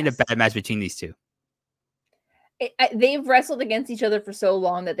never seen a bad match between these two. They've wrestled against each other for so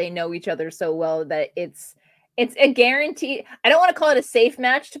long that they know each other so well that it's a guaranteed. I don't want to call it a safe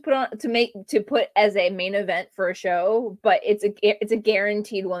match to put as a main event for a show, but it's a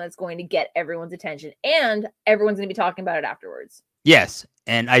guaranteed one that's going to get everyone's attention, and everyone's going to be talking about it afterwards. Yes,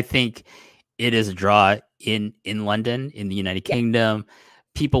 and I think it is a draw in London, in the United Kingdom.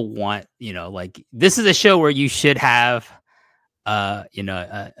 People want, like, this is a show where you should have, a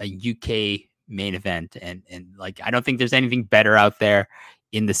UK main event, and like, I don't think there's anything better out there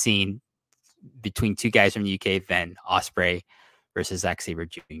in the scene between two guys from the UK than Ospreay versus Zack Sabre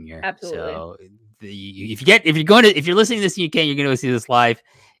Jr. Absolutely. So if you're listening to this in UK and you're going to see this live,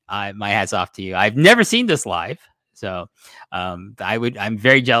 my hat's off to you. I've never seen this live. So I'm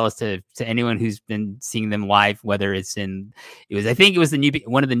very jealous to anyone who's been seeing them live, whether I think it was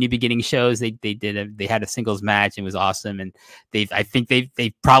one of the New Beginning shows. They had a singles match and it was awesome. And I think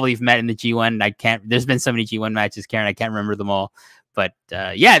they probably met in the G1. There's been so many G1 matches, Karen, I can't remember them all. But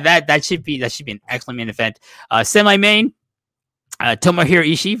that should be an excellent main event. Semi-main, Tomohiro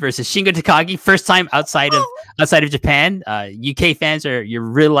Ishii versus Shingo Takagi, first time outside of Japan. UK fans, you're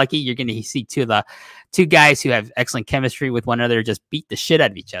real lucky. You're going to see two guys who have excellent chemistry with one another just beat the shit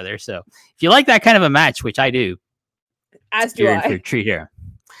out of each other. So if you like that kind of a match, which I do, as do I, in for a treat here.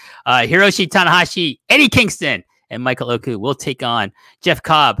 Hiroshi Tanahashi, Eddie Kingston, and Michael Oku will take on Jeff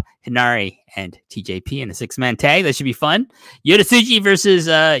Cobb, Hinari, and TJP in a 6-man tag. That should be fun. Yota Tsuji versus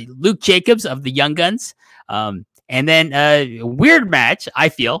Luke Jacobs of the Young Guns. And then a weird match, I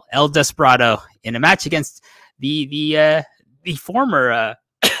feel, El Desperado in a match against the former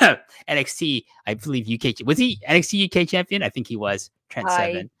NXT, I believe, UK. Was he NXT UK champion? I think he was. Trent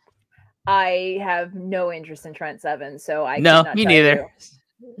Seven. I have no interest in Trent Seven, so me neither.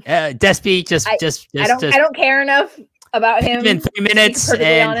 Despy, I don't care enough about him. In 3 minutes, to be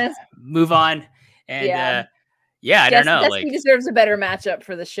and honest. Move on. And I don't know. Despy deserves a better matchup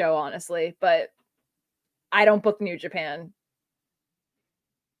for the show, honestly, but I don't book New Japan.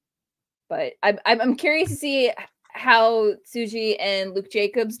 But I'm curious to see how Tsuji and Luke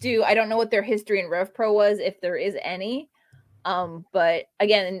Jacobs do. I don't know what their history in Rev Pro was, if there is any. But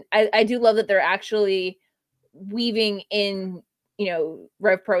again, I do love that they're actually weaving in,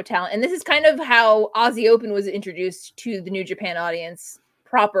 Rev Pro talent. And this is kind of how Aussie Open was introduced to the New Japan audience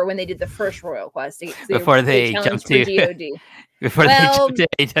proper when they did the first Royal Quest. Before they jumped to GOD. Before they jumped to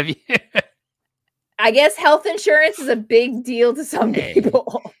AW. I guess health insurance is a big deal to some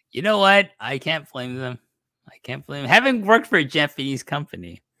people. You know what? I can't blame them. Having worked for a Japanese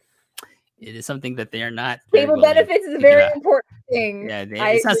company, it is something that they are not. Labor benefits is a very important thing. Yeah,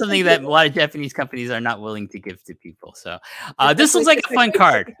 it's not something that a lot of Japanese companies are not willing to give to people. So this looks like a fun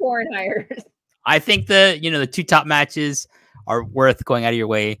card. Foreign hires. I think the two top matches are worth going out of your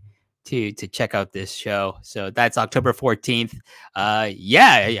way to check out this show. So that's October 14th.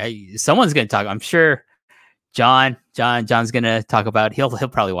 Someone's gonna talk. I'm sure John's gonna talk about. He'll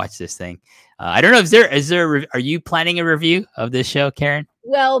probably watch this thing. I don't know. Are you planning a review of this show, Karen?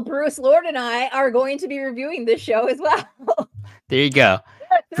 Well, Bruce Lord and I are going to be reviewing this show as well. There you go.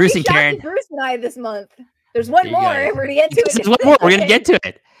 Bruce and Karen. Bruce and I this month. There's one more. We're going to get to it. There's one more. We're going to get to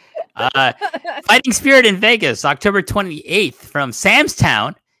it. Fighting Spirit in Vegas, October 28th from Sam's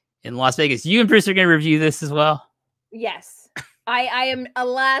Town in Las Vegas. You and Bruce are going to review this as well? Yes. I am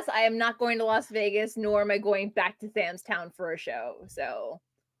not going to Las Vegas, nor am I going back to Sam's Town for a show. So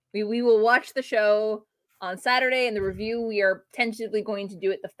we will watch the show on Saturday, and the review we are tentatively going to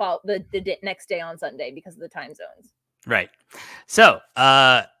do it the next day on Sunday because of the time zones. Right. So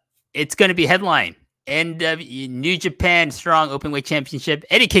it's going to be headline New Japan Strong Openweight Championship.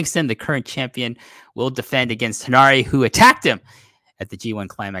 Eddie Kingston, the current champion, will defend against Hinari, who attacked him at the G1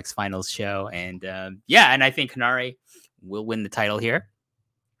 Climax Finals show. And and I think Hinari will win the title here.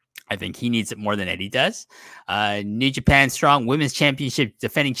 I think he needs it more than Eddie does. New Japan Strong Women's Championship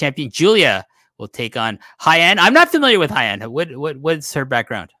defending champion Julia will take on Hyan. I'm not familiar with Hyan. What's her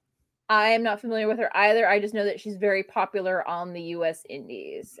background? I am not familiar with her either. I just know that she's very popular on the U.S.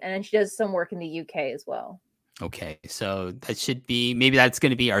 Indies, and she does some work in the U.K. as well. Okay, so that's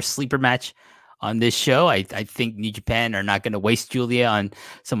going to be our sleeper match on this show. I think New Japan are not going to waste Julia on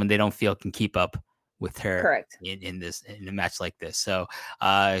someone they don't feel can keep up with her Correct. in a match like this. So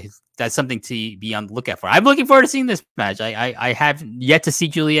that's something to be on the lookout for. I'm looking forward to seeing this match. I have yet to see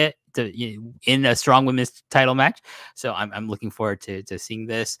Julia in a strong women's title match, so I'm looking forward to seeing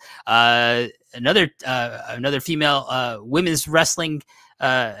this. Another female women's wrestling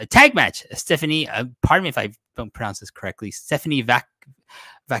tag match. Stephanie, pardon me if I don't pronounce this correctly. Stephanie Vaquer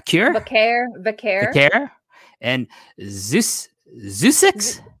and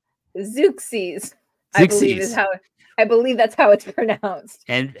Zeuxis. I believe that's how it's pronounced.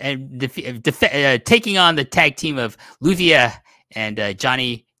 And taking on the tag team of Luvia and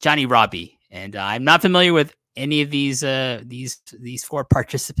Johnny Robbie. And I'm not familiar with any of these four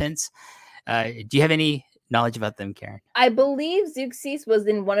participants. Do you have any knowledge about them, Karen? I believe Zeuxis was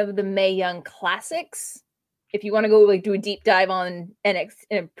in one of the Mae Young Classics. If you want to go like do a deep dive on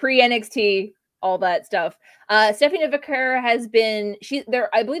NXT, pre-NXT, all that stuff. Stephanie Vaquer has been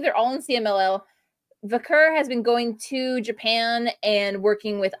I believe they're all in CMLL. Vaquer has been going to Japan and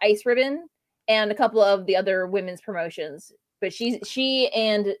working with Ice Ribbon and a couple of the other women's promotions. But she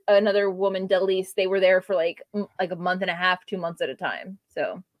and another woman, Delise, they were there for like a month and a half, 2 months at a time.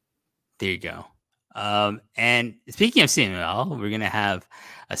 So there you go. And speaking of CMLL, we're gonna have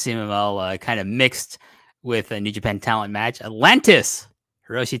a CMLL kind of mixed with a New Japan Talent match. Atlantis,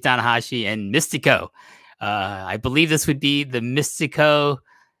 Hiroshi Tanahashi, and Mystico. I believe this would be the Mystico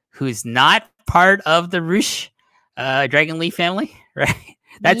who's not part of the Rush Dragon Lee family, right?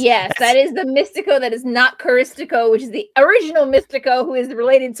 That is the Mystico that is not Caristico, which is the original Mystico who is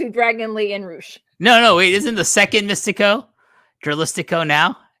related to Dragon Lee and Rush. No, wait, isn't the second Mystico Dralistico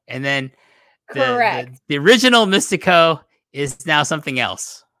now? And then correct. The original Mystico is now something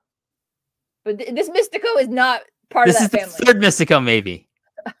else. But this Mystico is not part of that family. This is the third Mystico, maybe.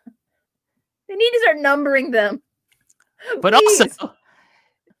 They need to start numbering them. But also,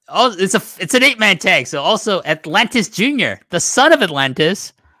 it's an 8-man tag. So also Atlantis Jr., the son of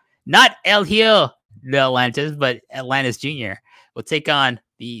Atlantis, not El Hijo de Atlantis, but Atlantis Jr. will take on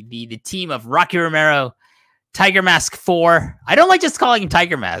the team of Rocky Romero, Tiger Mask 4. I don't like just calling him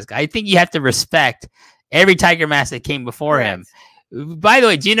Tiger Mask. I think you have to respect every Tiger Mask that came before him. By the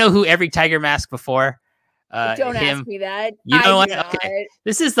way, do you know who every Tiger Mask before don't ask me that. You know what? Okay.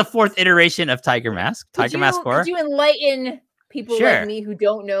 This is the 4th iteration of Tiger Mask. Tiger Mask 4. Could you enlighten people like me who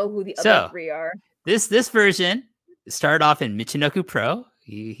don't know who the other 3 are? This version started off in Michinoku Pro.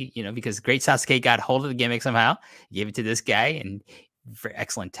 He because Great Sasuke got hold of the gimmick somehow, he gave it to this guy, and for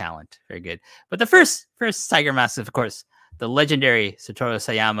excellent talent, very good. But the first Tiger Mask, of course, the legendary Satoru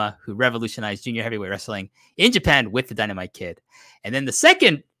Sayama, who revolutionized junior heavyweight wrestling in Japan with the Dynamite Kid. And then the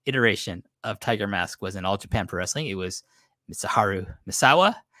second iteration of Tiger Mask was in All Japan Pro Wrestling. It was Mitsuharu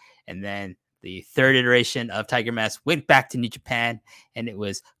Misawa. And then the third iteration of Tiger Mask went back to New Japan, and it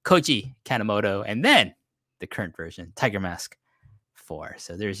was Koji Kanemoto. And then the current version, Tiger Mask 4.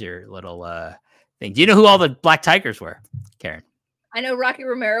 So there's your little thing. Do you know who all the Black Tigers were, Karen? I know Rocky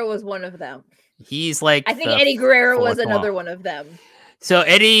Romero was one of them. He's like, I think Eddie Guerrero was another one of them. So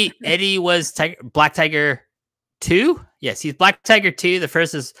Eddie was Black Tiger 2. Yes, he's Black Tiger 2. The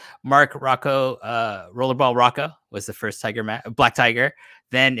first is Mark Rocco, Rollerball Rocco was the first Black Tiger.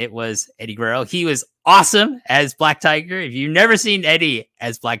 Then it was Eddie Guerrero. He was awesome as Black Tiger. If you've never seen Eddie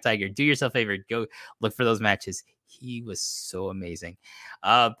as Black Tiger, do yourself a favor, go look for those matches. He was so amazing.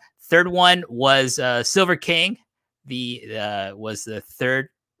 Third one was Silver King. Was the third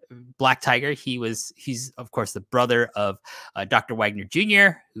Black Tiger. He's of course the brother of Dr. Wagner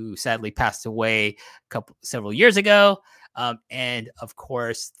Jr., who sadly passed away several years ago. And of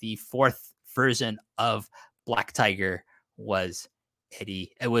course, the fourth version of Black Tiger was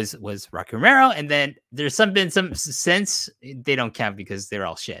Eddie. It was Rocky Romero, and then there's been some since they don't count because they're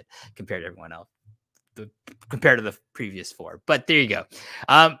all shit compared to everyone else. Compared to the previous 4, but there you go.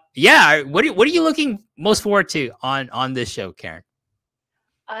 What are you looking most forward to on this show, Karen?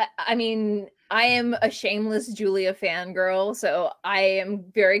 I mean, I am a shameless Julia fangirl, so I am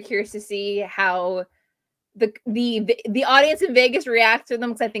very curious to see how the audience in Vegas reacts to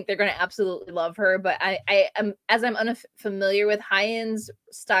them, because I think they're going to absolutely love her. But I am, as I'm unfamiliar with Hyen's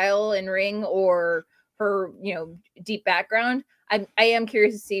style in ring or her deep background, I am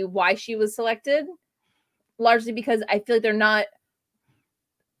curious to see why she was selected. Largely because I feel like they're not.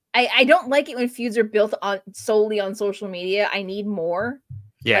 I don't like it when feuds are built solely on social media. I need more.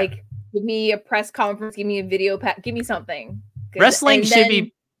 Yeah. Like, give me a press conference, give me a video pack, give me something. Wrestling should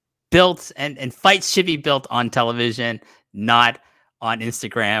be built and fights should be built on television, not on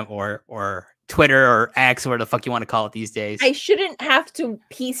Instagram or Twitter or X, or whatever the fuck you want to call it these days. I shouldn't have to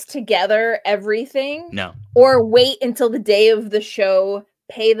piece together everything. No. Or wait until the day of the show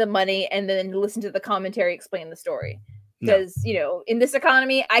pay the money and then listen to the commentary explain the story. Because, you know, in this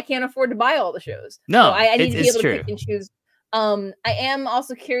economy, I can't afford to buy all the shows. No, so I need to be able true. to pick and choose. I am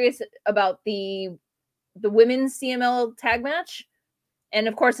also curious about the women's CML tag match. And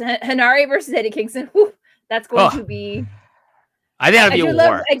of course, Hanare versus Eddie Kingston. Whew, that's going to be... I think that'll be a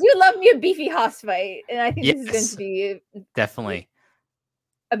war. I do love me a beefy Haas fight. And I think this is going to be... Definitely.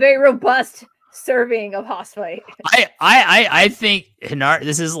 A very robust serving of Haas fight. I think Hanare,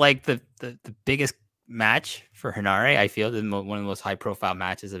 this is like the biggest match for Hanare. I feel one of the most high profile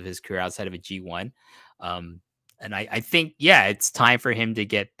matches of his career outside of a G1. And I think, yeah, it's time for him to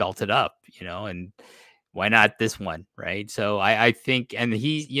get belted up, you know, and why not this one, right? So I think, and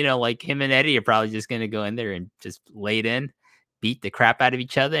he's, you know, like him and Eddie are probably just going to go in there and just lay it in, beat the crap out of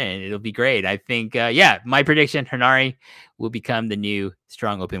each other, and it'll be great. I think, yeah, my prediction, Hanare will become the new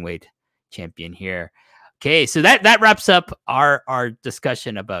strong openweight champion here. Okay, so that wraps up our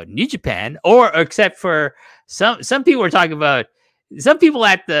discussion about New Japan, or except for some people were talking about, some people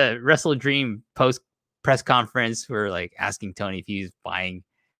at the Wrestle Dream post press conference were like asking Tony if he was buying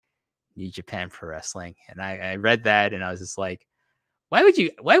New Japan Pro Wrestling, and I read that and I was just like, why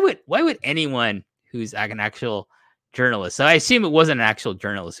would anyone who's like an actual journalist, so I assume it wasn't an actual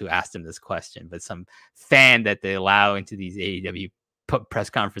journalist who asked him this question, but some fan that they allow into these AEW press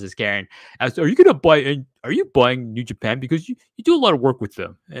conferences, Karen asked, are you buying New Japan because you do a lot of work with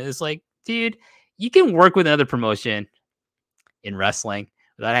them? And it's like, dude, you can work with another promotion in wrestling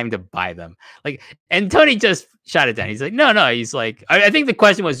without having to buy them. Like, and Tony just shot it down. He's like, no. He's like, I think the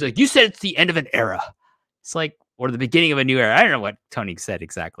question was like, you said it's the end of an era. It's like, or the beginning of a new era. I don't know what Tony said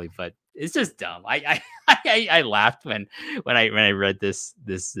exactly, but it's just dumb. I laughed when I read this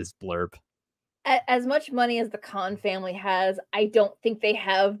blurb. As much money as the Khan family has, I don't think they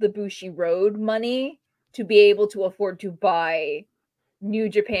have the Bushi Road money to be able to afford to buy New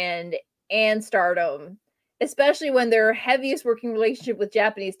Japan and Stardom, especially when their heaviest working relationship with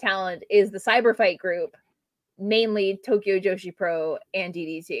Japanese talent is the Cyber Fight group, mainly Tokyo Joshi Pro and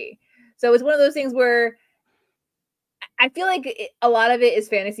DDT. So it's one of those things where I feel like a lot of it is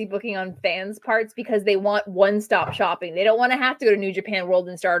fantasy booking on fans' parts because they want one-stop shopping. They don't want to have to go to New Japan World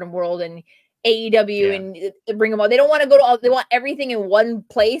and Stardom World and AEW and bring them all. They don't want to go to all. They want everything in one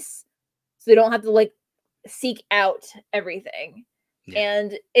place, so they don't have to like seek out everything. Yeah.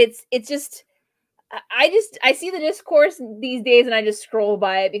 And it's just, I see the discourse these days and I just scroll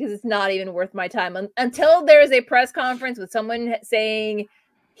by it because it's not even worth my time until there is a press conference with someone saying,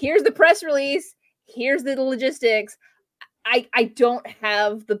 "Here's the press release. Here's the logistics." I don't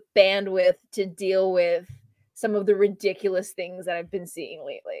have the bandwidth to deal with some of the ridiculous things that I've been seeing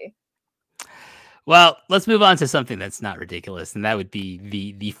lately. Well, let's move on to something that's not ridiculous, and that would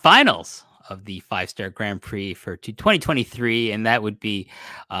be the finals of the 5-Star Grand Prix for 2023, and that would be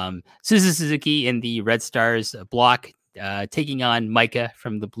Suzu Suzuki in the Red Stars block taking on Maika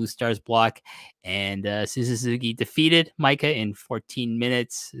from the Blue Stars block, and Suzu Suzuki defeated Maika in 14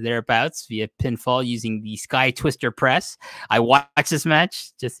 minutes thereabouts via pinfall using the Sky Twister press. I watched this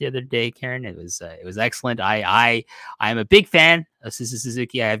match just the other day, Karen. It was excellent. I am a big fan of Suzu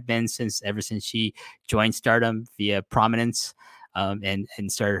Suzuki. I have been ever since she joined Stardom via Prominence, and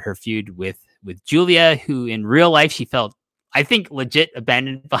started her feud with Julia, who in real life she felt, I think, legit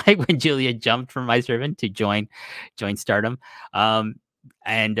abandoned by when Julia jumped from My Servant to join Stardom. Yeah,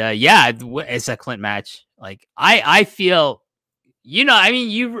 it's a excellent match. Like I feel, you know, I mean,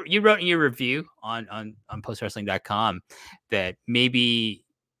 you wrote in your review on postwrestling.com that maybe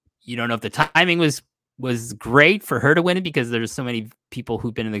you don't know if the timing was great for her to win it because there's so many people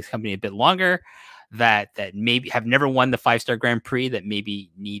who've been in this company a bit longer that maybe have never won the 5-Star Grand Prix that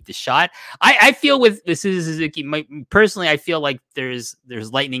maybe need the shot. I feel with Suzu Suzuki, personally, I feel like there's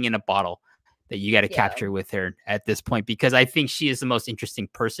lightning in a bottle that you got to capture with her at this point, because I think she is the most interesting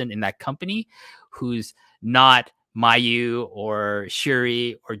person in that company who's not Mayu or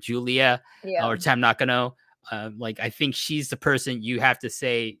Shuri or Julia or Tam Nakano. Like, I think she's the person you have to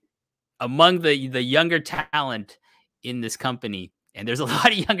say among the younger talent in this company. And there's a lot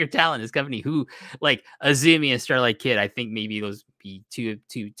of younger talent in this company who, like Azumi and Starlight Kid, I think maybe those be two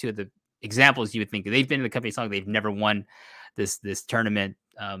of the examples you would think. They've been in the company so long, they've never won this tournament.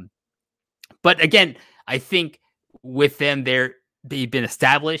 But again, I think with them, they've been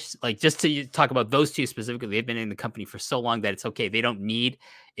established. Like, just to talk about those two specifically, they've been in the company for so long that it's okay. They don't need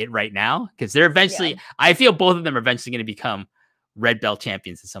it right now because they're eventually, I feel both of them are eventually going to become red belt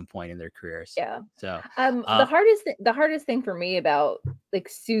champions at some point in their careers. Yeah. So the hardest thing for me about like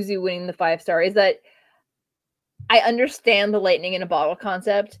Suzu winning the 5-star is that I understand the lightning in a bottle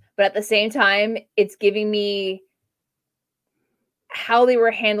concept, but at the same time, it's giving me how they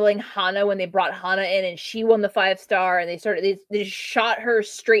were handling Hana when they brought Hana in and she won the 5-star, and they shot her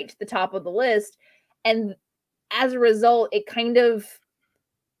straight to the top of the list. And as a result, it kind of,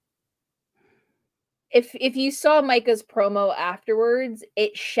 if you saw Maika's promo afterwards,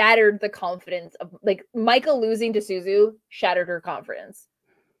 it shattered the confidence of, like, Maika losing to Suzu shattered her confidence.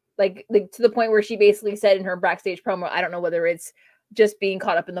 Like to the point where she basically said in her backstage promo, I don't know whether it's just being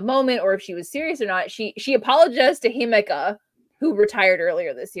caught up in the moment or if she was serious or not. She apologized to Himeka, who retired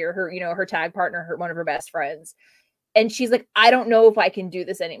earlier this year, her tag partner, one of her best friends. And she's like, I don't know if I can do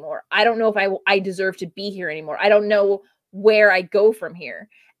this anymore. I don't know if I deserve to be here anymore. I don't know where I go from here.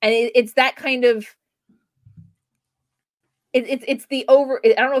 And it's that kind of, it's the over,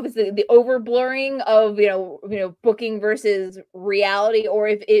 I don't know if it's the over blurring of, booking versus reality, or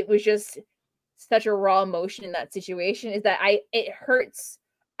if it was just such a raw emotion in that situation, is that it hurts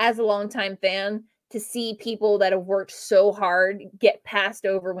as a longtime fan to see people that have worked so hard get passed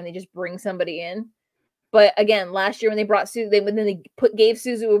over when they just bring somebody in. But again, last year when they brought Suzu, gave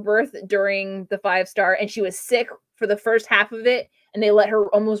Suzu a berth during the 5-star, and she was sick for the first half of it, and they let her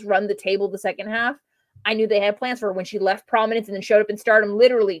almost run the table the second half. I knew they had plans for her when she left Prominence and then showed up in Stardom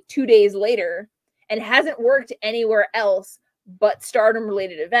literally 2 days later, and hasn't worked anywhere else but Stardom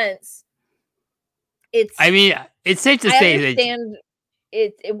related events. It's safe to say that I understand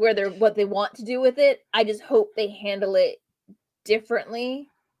what they want to do with it. I just hope they handle it differently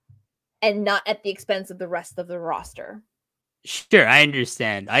and not at the expense of the rest of the roster. Sure, I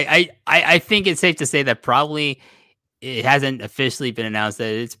understand. I think it's safe to say that probably it hasn't officially been announced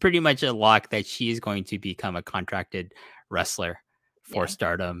that it's pretty much a lock that she is going to become a contracted wrestler for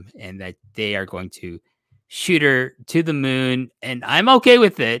Stardom, and that they are going to shoot her to the moon. And I'm okay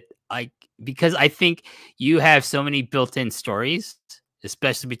with it. Because I think you have so many built-in stories,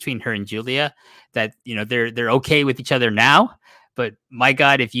 especially between her and Julia, that they're okay with each other now. But my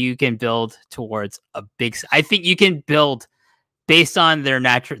God, if you can build towards a big, I think you can build based on their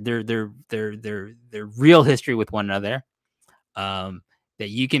real history with one another. That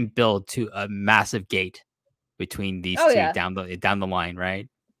you can build to a massive gate between these two down the line, right?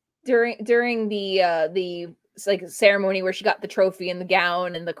 During the like ceremony where she got the trophy and the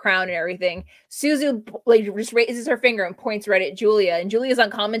gown and the crown and everything, Suzu just raises her finger and points right at Julia, and Julia's on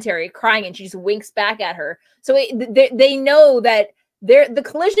commentary crying, and she just winks back at her. So they know that the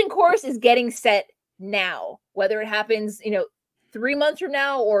collision course is getting set now, whether it happens 3 months from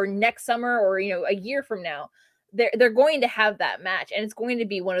now or next summer or a year from now. They're going to have that match, and it's going to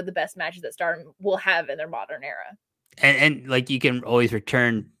be one of the best matches that Stardom will have in their modern era. And like, you can always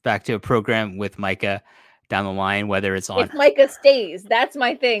return back to a program with Maika down the line, whether it's on. If Maika stays, that's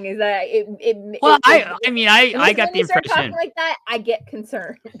my thing. Is that I got the impression like that, I get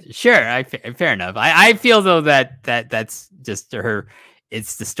concerned. Sure, fair enough. I feel though that's just her.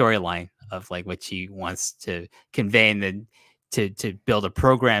 It's the storyline of like what she wants to convey, and then to build a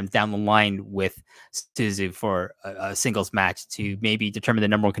program down the line with Suzu for a singles match to maybe determine the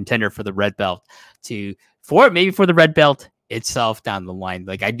number one contender for the red belt, for the red belt itself down the line.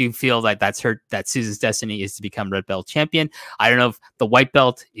 Like, I do feel that that Suzu's destiny is to become red belt champion. I don't know if the white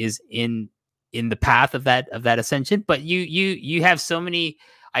belt is in the path of that ascension, but you have so many,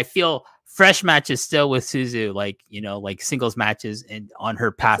 I feel, fresh matches still with Suzu, like singles matches and on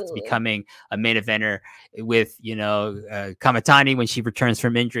her path to becoming a main eventer with Kamitani when she returns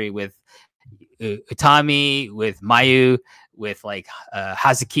from injury, with Utami, with Mayu, with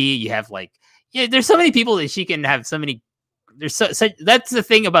Hazuki. You have there's so many people that she can have. So many. There's such that's the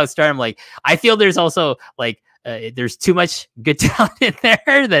thing about Stardom. Like, I feel there's also there's too much good talent in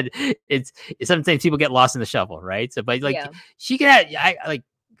there that it's sometimes people get lost in the shuffle, right? So, but she can have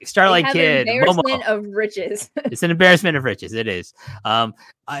Starlight Kid, embarrassment Momo. of riches. It's an embarrassment of riches. It is. I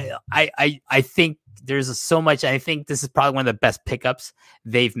think there's so much. I think this is probably one of the best pickups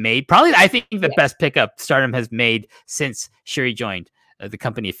they've made. Probably, I think the best pickup Stardom has made since Shuri joined the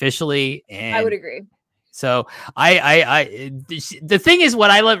company officially. And I would agree. So the thing is,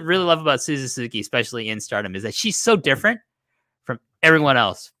 what I really love about Suzu Suzuki, especially in Stardom, is that she's so different from everyone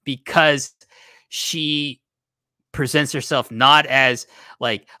else because she presents herself not as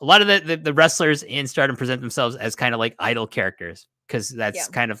a lot of the wrestlers in Stardom present themselves as kind of like idol characters, because that's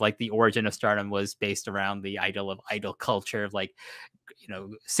kind of like the origin of Stardom was based around the idol culture of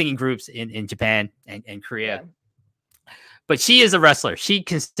singing groups in Japan and Korea. Yeah. But she is a wrestler. She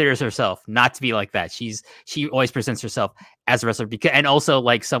considers herself not to be like that. She always presents herself as a wrestler and also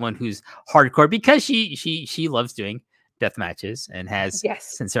like someone who's hardcore, because she loves doing death matches and has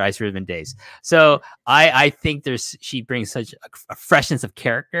since her Ice Ribbon days. So I think she brings such a freshness of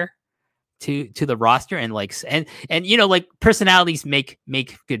character to the roster, and like and you know, like personalities make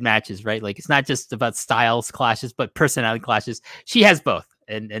good matches, right? Like it's not just about styles clashes, but personality clashes. She has both,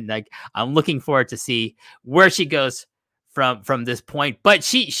 and like I'm looking forward to see where she goes from this point. But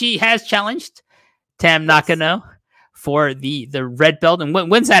she has challenged Tam Nakano for the red belt, and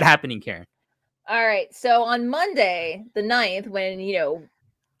when's that happening, Karen? All right, so on Monday the 9th, when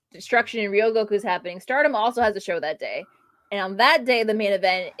Destruction in Ryogoku is happening, Stardom also has a show that day. And on that day, the main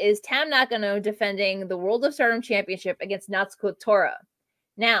event is Tam Nakano defending the World of Stardom Championship against Natsuko Tora.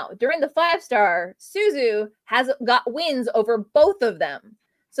 Now, during the 5-star, Suzu has got wins over both of them.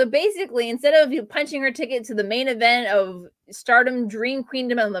 So basically, instead of punching her ticket to the main event of Stardom Dream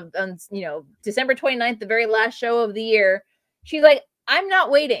Queendom on December 29th, the very last show of the year, she's like, I'm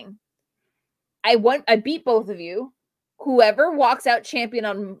not waiting. I beat both of you. Whoever walks out champion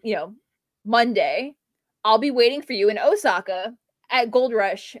on Monday, I'll be waiting for you in Osaka at Gold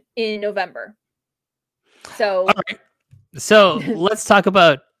Rush in November. So, all right. So let's talk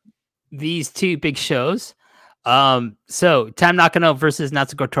about these two big shows. So Tam Nakano versus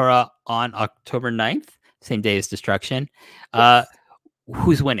Natsuko Tora on October 9th, same day as Destruction. Yes.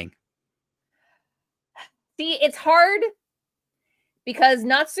 Who's winning? See, it's hard because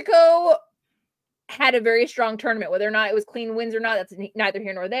Natsuko had a very strong tournament. Whether or not it was clean wins or not, that's neither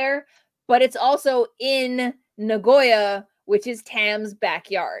here nor there. But it's also in Nagoya, which is Tam's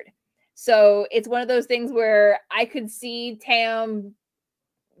backyard. So it's one of those things where I could see Tam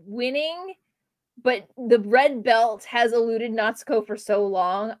winning, but the red belt has eluded Natsuko for so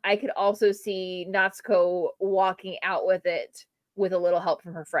long. I could also see Natsuko walking out with it with a little help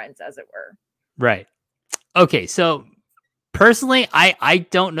from her friends, as it were. Right. Okay. So personally, I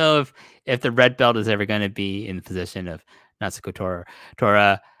don't know if the red belt is ever going to be in the position of Natsuko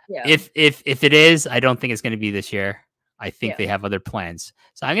Tora. Yeah. If it is, I don't think it's going to be this year. I think they have other plans.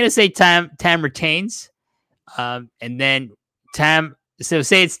 So I'm going to say Tam retains. And then Tam, so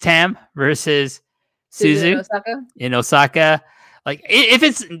say it's Tam versus Suzu in Osaka. Like if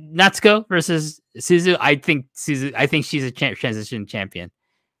it's Natsuko versus Suzu, I think she's a transition champion.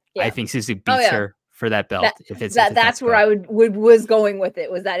 Yeah. I think Suzu beats her for that belt. That's where I was going with it,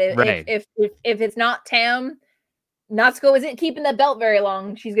 was that if it's not Tam, Natsuko isn't keeping the belt very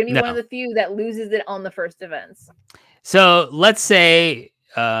long. She's going to be one of the few that loses it on the first events. So let's say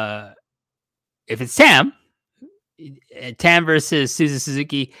if it's Tam versus Suzu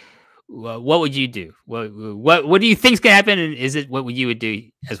Suzuki, what would you do? What do you think's going to happen? And is it what you would do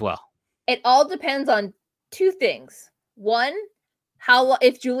as well? It all depends on two things. One,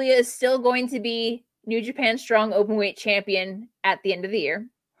 if Julia is still going to be New Japan Strong Openweight Champion at the end of the year.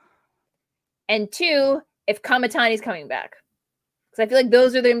 And two, if Kamitani's coming back. Because I feel like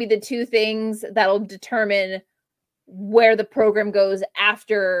those are going to be the two things that'll determine where the program goes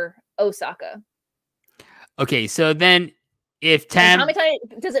after Osaka. Okay, so then if Tam... Kamitani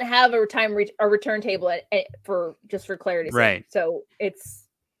doesn't have a return table for clarity's sake. So it's...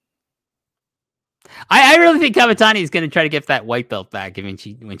 I really think Kamitani is going to try to get that white belt back when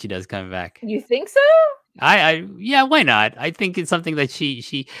she does come back. You think so? Yeah, why not? I think it's something that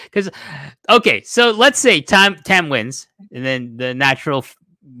she because okay, so let's say Tam wins, and then the natural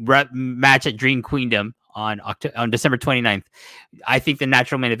match at Dream Queendom on December 29th. I think the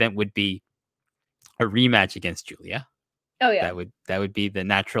natural main event would be a rematch against Julia. Oh yeah, that would be the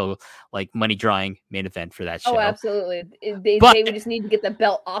natural money drawing main event for that show. Oh, absolutely. They would just need to get the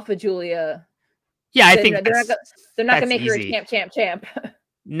belt off of Julia. Yeah, I think they're not gonna make her a champ.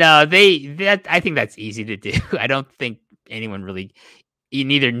 No, I think that's easy to do. I don't think anyone really,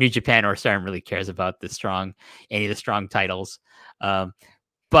 neither New Japan or Stardom really cares about any of the strong titles.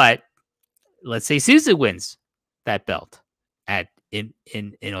 But let's say Suzu wins that belt in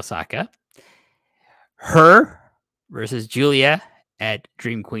Osaka. Her versus Julia at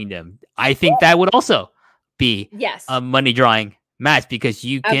Dream Queendom. I think that would also be a money drawing match because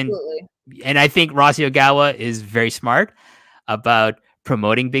you can. Absolutely. And I think Rossy Ogawa is very smart about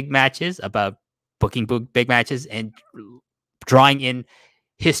promoting big matches, about booking big matches, and drawing in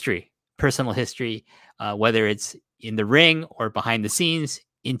personal history, whether it's in the ring or behind the scenes,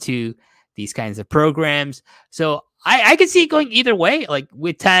 into these kinds of programs. So I could see it going either way. Like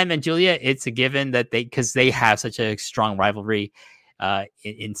with Tam and Julia, it's a given that because they have such a strong rivalry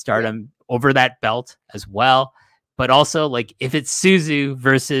in Stardom over that belt as well. But also, if it's Suzu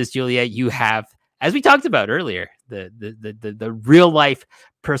versus Julia, you have, as we talked about earlier, the real life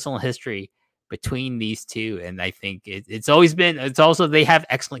personal history between these two, and I think it's also they have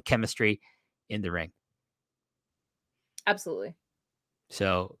excellent chemistry in the ring. Absolutely.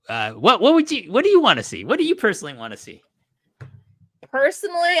 So, what do you want to see? What do you personally want to see?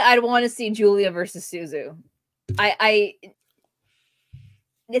 Personally, I'd want to see Julia versus Suzu.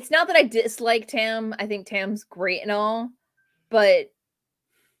 It's not that I dislike Tam. I think Tam's great and all, but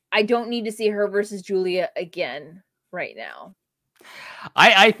I don't need to see her versus Julia again right now.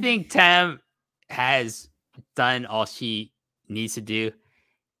 I think Tam has done all she needs to do.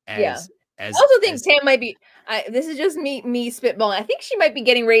 I also think Tam might be. This is just me spitballing. I think she might be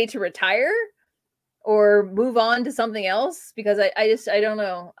getting ready to retire or move on to something else because I don't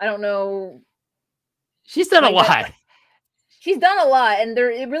know. I don't know. She's done a lot. She's done a lot, and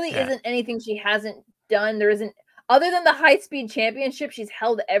it really isn't anything she hasn't done. There isn't, other than the high speed championship, she's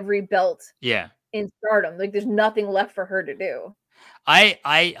held every belt. In Stardom, like there's nothing left for her to do.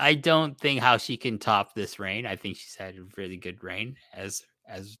 I don't think how she can top this reign. I think she's had a really good reign as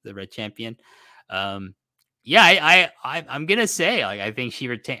the Red Champion. I'm gonna say, like, I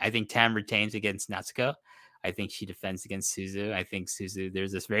think Tam retains against Natsuko. I think she defends against Suzu. I think Suzu,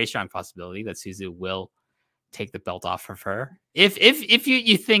 there's this very strong possibility that Suzu will take the belt off of her. If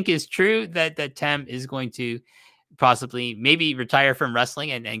you think is true that Tam is going to possibly maybe retire from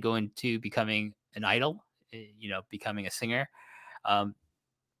wrestling and go into becoming an idol, becoming a singer.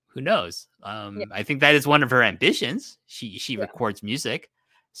 Who knows? I think that is one of her ambitions. She records music.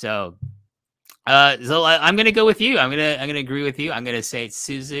 So I'm gonna go with you. I'm gonna agree with you. I'm gonna say it's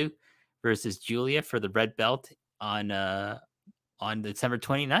Suzu versus Julia for the red belt on December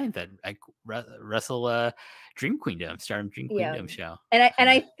 29th at Wrestle Dream Queendom, Stardom Dream Queendom show. And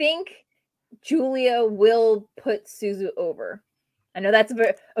I think Julia will put Suzu over. I know that's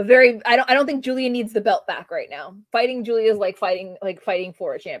a very I don't think Julia needs the belt back right now. Fighting Julia is like fighting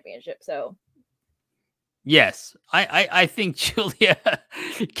for a championship. So yes, I think Julia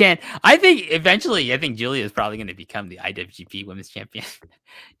can. I think eventually, Julia is probably going to become the IWGP Women's Champion.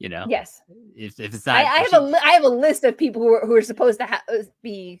 Yes. If it's not, I have a list of people who are supposed to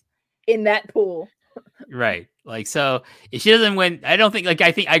be in that pool. Right. Like, so if she doesn't win, I don't think, like,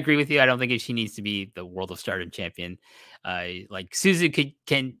 I agree with you. I don't think if she needs to be the World of Stardom champion. Like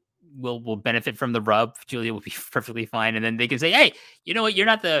Suzu will benefit from the rub. Julia will be perfectly fine. And then they can say, hey, you know what? You're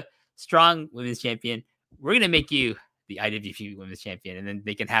not the strong women's champion. We're going to make you the IWGP Women's Champion. And then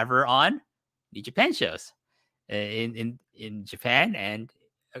they can have her on New Japan shows in Japan and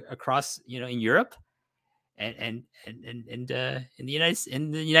across, in Europe. And in the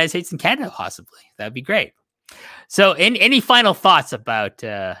United States and Canada, possibly. That'd be great. So, any final thoughts about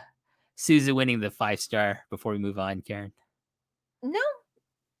Suzu winning the 5-star before we move on, Karen? No,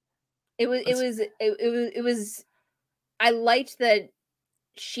 it was. I liked that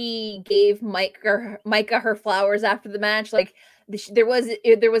she gave Micah her flowers after the match. Like there was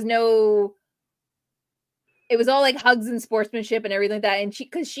no. It was all like hugs and sportsmanship and everything like that, and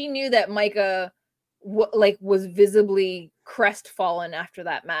because she knew that Micah was visibly crestfallen after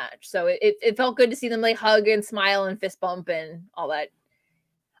that match, so it felt good to see them like hug and smile and fist bump and all that.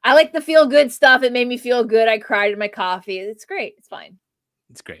 I like the feel good stuff. It made me feel good. I cried in my coffee. It's great. It's fine.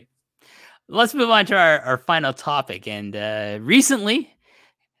 It's great. Let's move on to our final topic. And recently,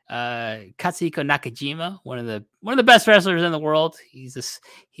 Katsuhiko Nakajima, one of the best wrestlers in the world. He's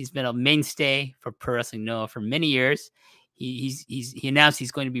been a mainstay for Pro Wrestling Noah for many years. He announced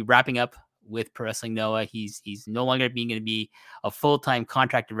he's going to be wrapping up with Pro Wrestling Noah. He's no longer going to be a full-time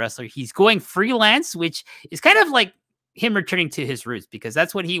contracted wrestler. He's going freelance, which is kind of like him returning to his roots, because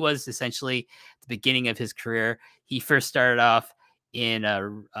that's what he was essentially at the beginning of his career. He first started off in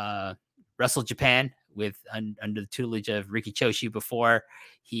Wrestle Japan under the tutelage of Riki Choshu before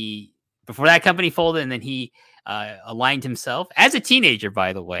that company folded, and then he aligned himself as a teenager,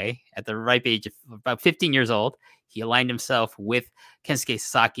 by the way, at the ripe age of about 15 years old. He aligned himself with Kensuke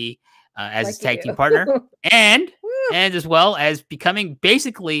Sasaki as his tag team partner, and as well as becoming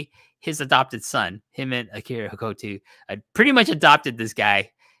basically his adopted son. Him and Akira Hokuto pretty much adopted this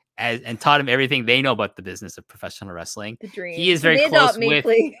guy and taught him everything they know about the business of professional wrestling. He is very close with.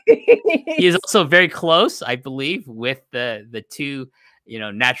 He is also very close, I believe, with the two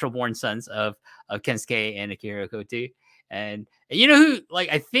natural born sons of Kensuke and Akira Hokuto. And you know who? Like,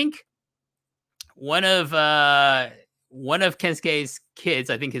 I think one of Kensuke's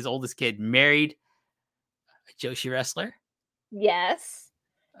kids, I think his oldest kid, married a Joshi wrestler. Yes.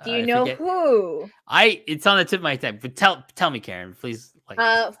 Do you know who? It's on the tip of my tongue, but tell me, Karen, please.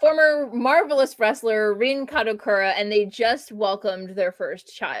 Former Marvelous wrestler Rin Kadokura, and they just welcomed their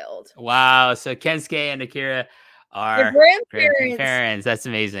first child. Wow! So Kensuke and Akira are grandparents. That's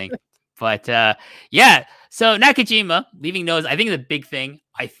amazing. But yeah, so Nakajima leaving Noah's, I think, the big thing.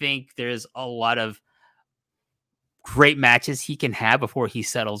 I think there's a lot of great matches he can have before he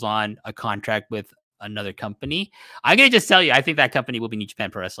settles on a contract with another company. I'm gonna just tell you, I think that company will be New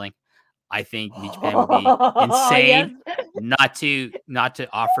Japan Pro Wrestling. I think New Japan would be insane not to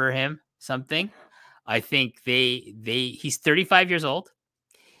offer him something. I think he's 35 years old.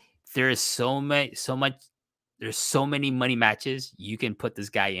 There is there's so many money matches you can put this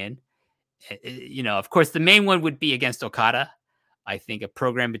guy in. You know, of course, the main one would be against Okada. I think a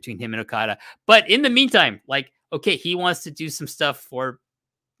program between him and Okada. But in the meantime, like, okay, he wants to do some stuff for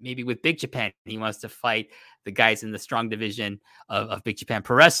maybe with Big Japan. He wants to fight the guys in the strong division of Big Japan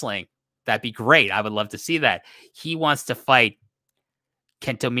Pro Wrestling. That'd be great. I would love to see that. He wants to fight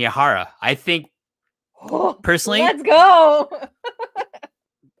Kento Miyahara. I think, personally, let's go.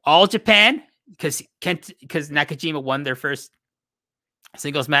 All Japan, because Nakajima won their first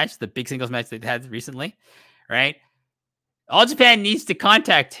singles match, the big singles match they've had recently, right? All Japan needs to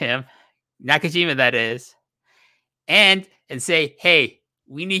contact him, Nakajima that is, and say, hey,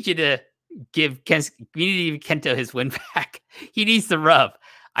 we need you to give Kento his win back. He needs the rub.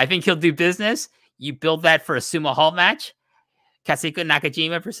 I think he'll do business. You build that for a Sumo Hall match. Katsuhiko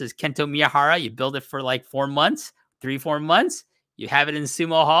Nakajima versus Kento Miyahara. You build it for like 4 months, 3-4 months. You have it in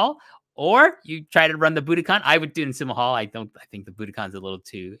Sumo Hall, or you try to run the Budokan. I would do it in Sumo Hall. I think the Budokan's a little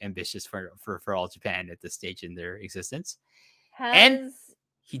too ambitious for All Japan at this stage in their existence. And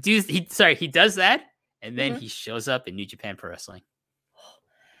he does that, and then he shows up in New Japan Pro Wrestling.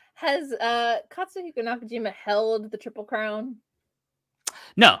 Has Katsuhiko Nakajima held the Triple Crown?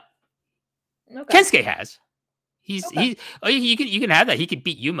 No. Okay. Kensuke has. You can have that. He could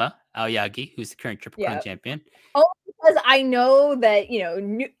beat Yuma Aoyagi, who's the current Triple Crown champion. Oh, because I know that, you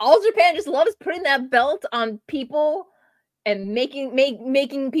know, All Japan just loves putting that belt on people and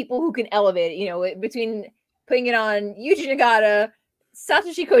making people who can elevate it, you know, between putting it on Yuji Nagata,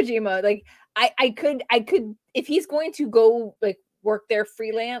 Satoshi Kojima. Like, I could, if he's going to go like work there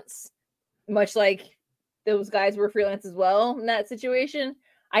freelance, much like those guys were freelance as well in that situation,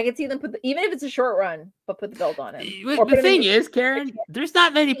 I could see them even if it's a short run, but put the belt on him. The thing is, Karen, there's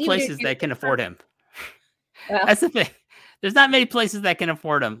not many places that can afford him. That's the thing. There's not many places that can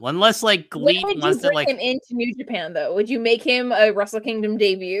afford him, unless like Glee wants to like him into New Japan. Though, would you make him a Wrestle Kingdom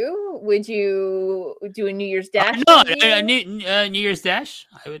debut? Would you do a New Year's Dash? No, New Year's Dash.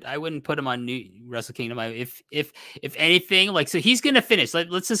 I wouldn't put him on New Wrestle Kingdom. If anything, like, so he's gonna finish.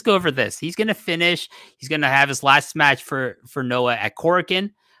 Let's just go over this. He's gonna finish. He's gonna have his last match for Noah at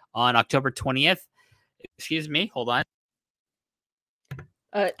Korakuen on October 20th. Excuse me. Hold on.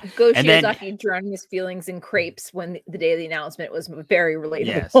 Go Shiozaki drowning his feelings in crepes when the day of the announcement was very relatable.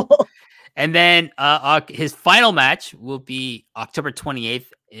 Yes. And then his final match will be October 28th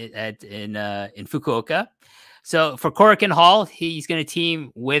in Fukuoka. So for Korakuen Hall, he's going to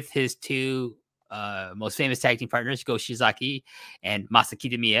team with his two most famous tag team partners, Go Shiozaki and Masa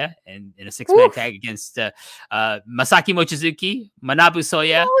Kitamiya, and in a 6-man tag against Masaki Mochizuki, Manabu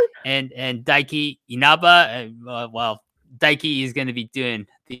Soya, and Daiki Inaba. Daiki is going to be doing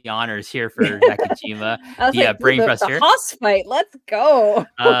the honors here for Nakajima. The Haas fight. Let's go.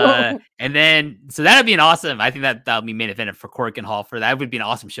 And then, so that'd be an awesome. I think that'll be main event for Korakuen Hall. For that would be an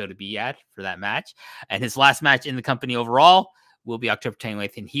awesome show to be at for that match. And his last match in the company overall will be October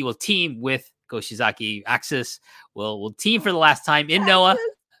 28th, and he will team with Go Shiozaki. Axis will team for the last time in Noah,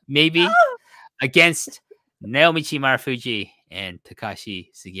 maybe against Naomichi Marufuji and Takashi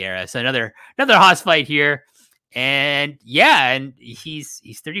Sugiura. So another Haas fight here. And and he's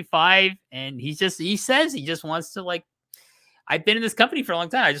 35, and he says he just wants to, like, I've been in this company for a long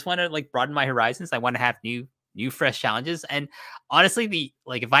time. I just want to like broaden my horizons. I want to have new fresh challenges. And honestly,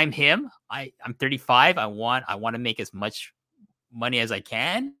 if I'm him, I'm 35. I want to make as much money as I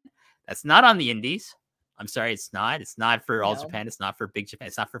can. That's not on the indies. I'm sorry, it's not. It's not for All Japan. It's not for Big Japan.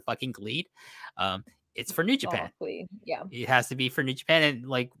 It's not for fucking GLEAD. It's for New Japan. Yeah, it has to be for New Japan, and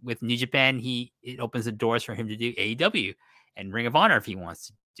like with New Japan, it opens the doors for him to do AEW and Ring of Honor if he wants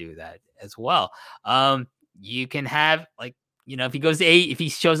to do that as well. You can have, like, you know, if he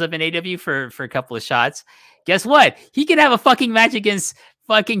shows up in AEW for a couple of shots, guess what? He can have a fucking match against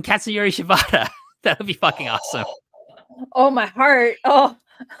fucking Katsuyori Shibata. That would be fucking awesome. Oh, my heart. Oh,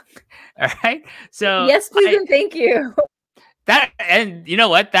 all right. So yes, please and thank you. And you know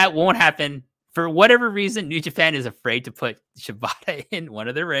what? That won't happen. For whatever reason, New Japan is afraid to put Shibata in one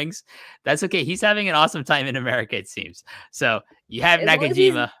of the rings. That's okay. He's having an awesome time in America, it seems. So you have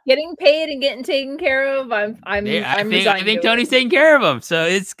Nakajima getting paid and getting taken care of. I think Tony's taking care of him. So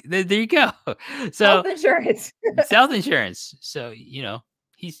there you go. So self insurance. So, you know,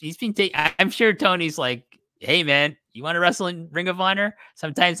 he's been taking. I'm sure Tony's like, hey man, you want to wrestle in Ring of Honor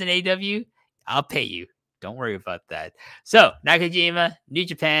sometimes in AEW? I'll pay you. Don't worry about that. So Nakajima, New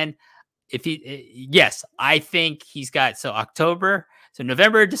Japan. if he, yes, I think he's got, so October, so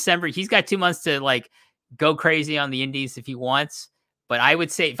November, December, he's got 2 months to like go crazy on the indies if he wants. But I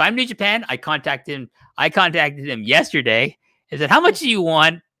would say if I'm New Japan, I contacted him yesterday and said, how much do you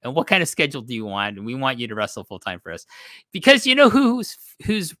want? And what kind of schedule do you want? And we want you to wrestle full time for us. Because you know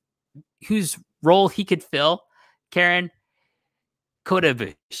whose role he could fill, Karen? Kota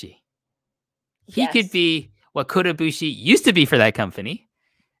Ibushi. He could be what Kota Ibushi used to be for that company.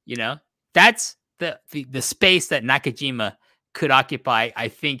 You know, that's the space that Nakajima could occupy. I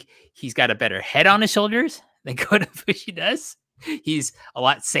think he's got a better head on his shoulders than Kota Ibushi does. He's a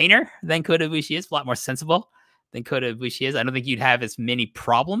lot saner than Kota Ibushi is, a lot more sensible than Kota Ibushi is. I don't think you'd have as many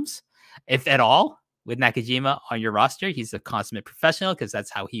problems, if at all, with Nakajima on your roster. He's a consummate professional because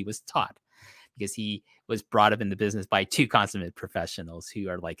that's how he was taught, because he was brought up in the business by two consummate professionals who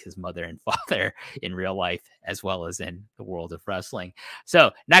are like his mother and father in real life, as well as in the world of wrestling.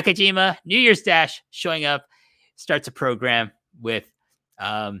 So Nakajima, New Year's Dash, showing up, starts a program with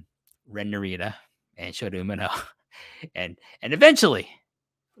Ren Narita and Shota Umino, and eventually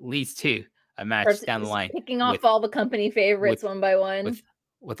leads to a match down the line, picking off all the company favorites one by one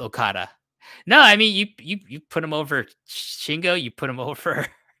with Okada. No, I mean you put him over Shingo, you put him over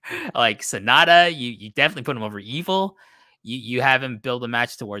like Sonata, you definitely put him over Evil. You have him build a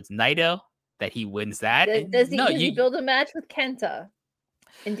match towards Naito that he wins that. Does he build a match with Kenta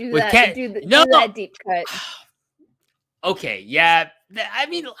and do that? Do that deep cut. Okay, yeah. I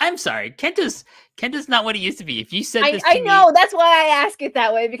mean, I'm sorry. Kenta's not what he used to be. If you said this, I know that's why I ask it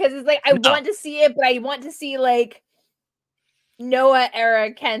that way, because it's like I want to see it, but I want to see like Noah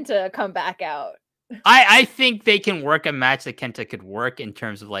era Kenta come back out. I think they can work a match that Kenta could work in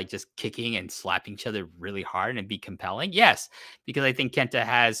terms of like just kicking and slapping each other really hard and be compelling. Yes, because I think Kenta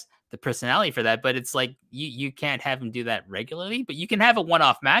has the personality for that, but it's like you can't have him do that regularly, but you can have a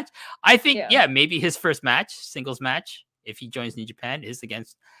one-off match. I think, maybe his first match, singles match, if he joins New Japan, is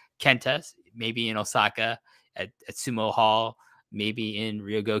against Kenta, maybe in Osaka at Sumo Hall, maybe in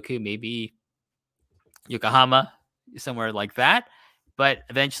Ryogoku, maybe Yokohama, somewhere like that. But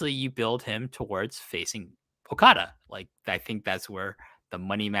eventually you build him towards facing Okada. Like, I think that's where the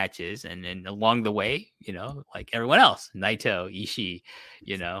money match is. And then along the way, you know, like everyone else, Naito, Ishii,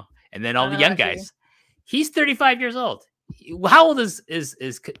 you know, and then all the young guys. He's 35 years old. How old is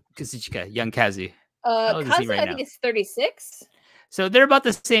Kazuchika, young Kazu? Kazu, I think, is 36. So they're about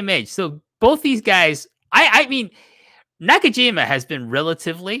the same age. So both these guys, I mean, Nakajima has been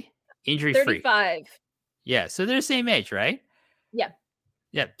relatively injury-free. 35. Yeah, so they're the same age, right? Yeah.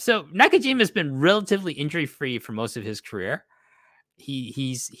 Yeah. So Nakajima has been relatively injury-free for most of his career.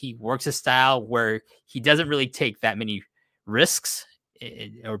 He works a style where he doesn't really take that many risks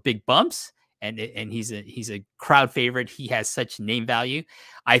or big bumps, and he's a crowd favorite. He has such name value.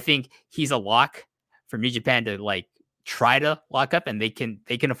 I think he's a lock for New Japan to like try to lock up, and they can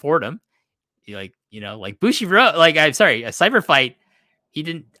afford him. Like, you know, like Bushiroad, like I'm sorry, a Cyber Fight.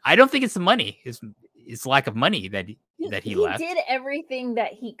 I don't think it's the money. It's lack of money that he left. He did everything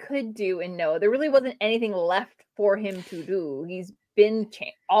that he could do, and no, there really wasn't anything left for him to do. He's been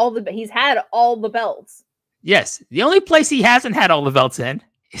he's had all the belts. Yes, the only place he hasn't had all the belts in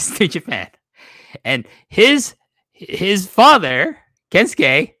is New Japan, and his father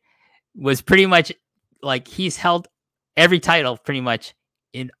Kensuke was pretty much like he's held every title pretty much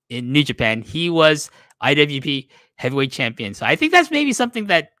in New Japan. He was IWGP heavyweight champion, so I think that's maybe something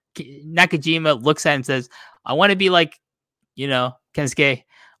that Nakajima looks at and says, I want to be like, you know, Kensuke.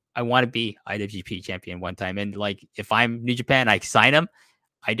 I want to be IWGP champion one time. And like, if I'm New Japan, I sign him.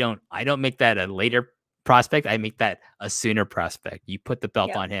 I don't make that a later prospect. I make that a sooner prospect. You put the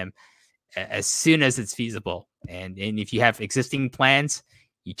belt on him as soon as it's feasible. And if you have existing plans,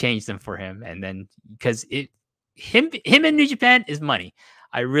 you change them for him. And then because him in New Japan is money.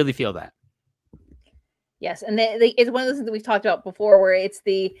 I really feel that. Yes, and it's one of those things that we've talked about before, where it's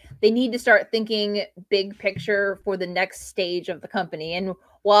they need to start thinking big picture for the next stage of the company. And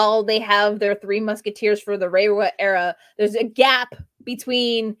while they have their three musketeers for the Reiwa era, there's a gap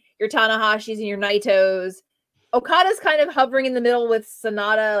between your Tanahashis and your Naitos. Okada's kind of hovering in the middle with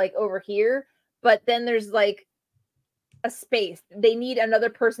Sonata, like over here, but then there's like a space. They need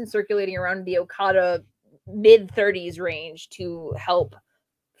another person circulating around the Okada mid-30s range to help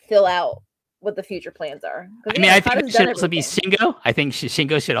fill out what the future plans are. I mean, I think it should also be Shingo. I think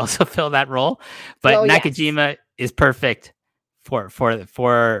Shingo should also fill that role. But Nakajima is perfect for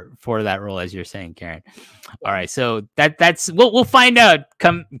that role, as you're saying, Karen. All right, so that's we'll find out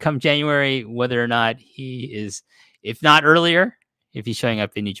come January whether or not he is, if not earlier, if he's showing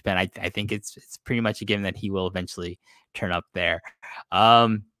up in New Japan. I think it's pretty much a given that he will eventually turn up there.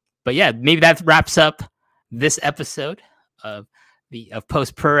 but yeah, maybe that wraps up this episode of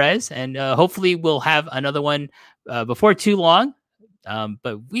Post PURORESU, and hopefully we'll have another one before too long.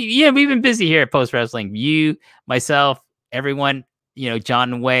 But we've been busy here at Post Wrestling. You, myself, everyone,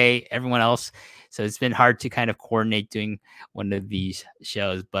 John and Wei, everyone else. So it's been hard to kind of coordinate doing one of these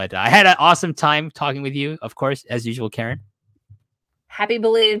shows. But I had an awesome time talking with you, of course, as usual, Karen. Happy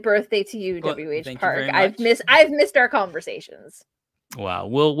belated birthday to you, WH Park. I've missed our conversations. Wow,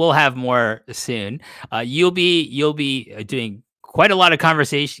 we'll have more soon. You'll be doing quite a lot of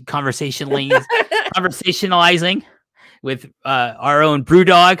conversationalizing with our own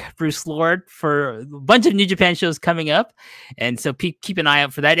Brewdog, Bruce Lord, for a bunch of New Japan shows coming up. And so keep an eye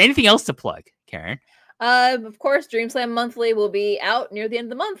out for that. Anything else to plug, Karen? Of course, Dream Slam Monthly will be out near the end of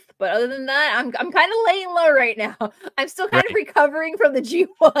the month. But other than that, I'm kind of laying low right now. I'm still kind of recovering from the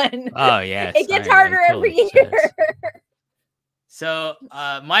G1. Oh, yeah. It gets harder every year. So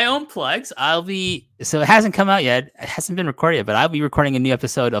my own plugs, so it hasn't come out yet. It hasn't been recorded yet, but I'll be recording a new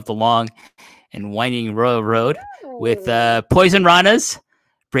episode of The Long and Winding Royal Road with Poison Rana's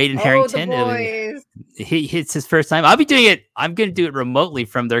Braden Harrington. It's his first time. I'm going to do it remotely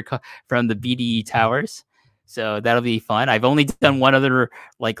from the BDE Towers. So that'll be fun. I've only done one other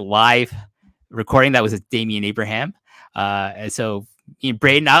live recording. That was with Damian Abraham. And so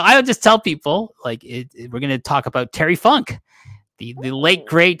Braden, I'll just tell people we're going to talk about Terry Funk, the late,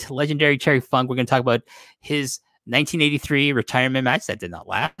 great, legendary Terry Funk. We're going to talk about his 1983 retirement match that did not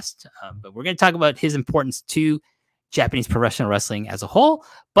last. But we're going to talk about his importance to Japanese professional wrestling as a whole,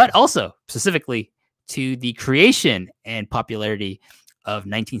 but also specifically to the creation and popularity of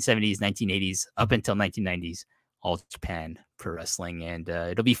 1970s, 1980s, up until 1990s, All Japan Pro Wrestling. And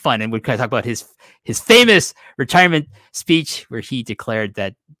it'll be fun. And we're going to talk about his famous retirement speech where he declared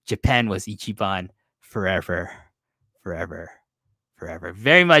that Japan was Ichiban forever, forever, forever.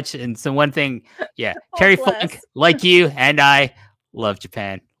 Very much. And so one thing, Terry Funk, like you and I, love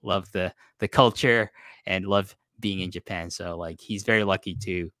Japan, love the culture, and love being in Japan. So he's very lucky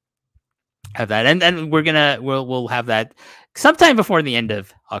to have that. And we'll have that sometime before the end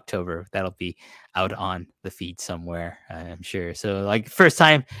of October. That'll be out on the feed somewhere, I'm sure. So first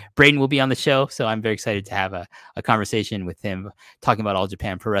time Braden will be on the show. So I'm very excited to have a conversation with him talking about All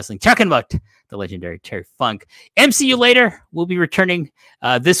Japan Pro Wrestling, talking about the legendary Terry Funk. MCU Later will be returning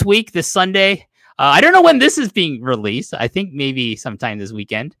this Sunday. I don't know when this is being released. I think maybe sometime this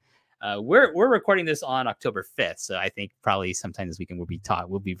weekend. We're recording this on October 5th, so I think probably sometime this weekend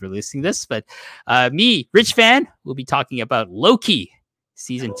we'll be releasing this. But me, Rich Fan, will be talking about Loki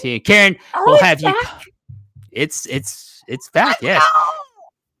season 2. Karen, we'll have you. It's back, yes.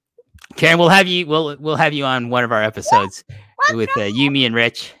 Karen, we'll have you. We'll have you on one of our episodes with Yumi and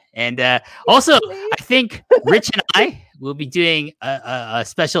Rich, and also I think Rich and I will be doing a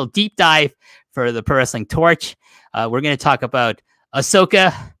special deep dive for the Pro Wrestling Torch. We're going to talk about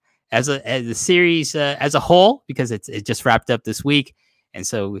Ahsoka as a series as a whole, because it just wrapped up this week. And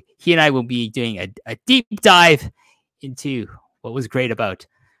so he and I will be doing a deep dive into what was great about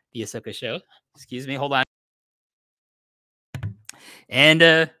the Ahsoka show. Excuse me, hold on.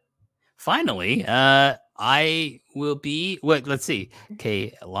 And finally, I will be let's see.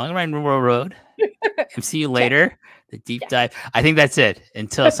 Okay, Long Run Rural Road. MCU Later. The deep dive. I think that's it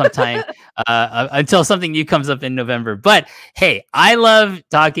until sometime, until something new comes up in November. But hey, I love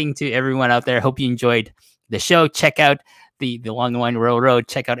talking to everyone out there. Hope you enjoyed the show. Check out the Long and Winding Road.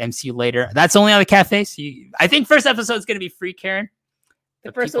 Check out MCU Later. That's only on the cafe. So I think first episode is going to be free, Karen.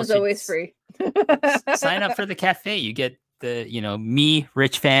 The first one's always free. Sign up for the cafe. You get me,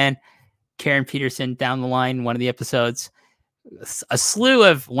 Rich Fan, Karen Peterson down the line, one of the episodes. A slew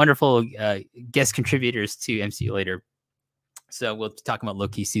of wonderful guest contributors to MCU Later. So we'll be talking about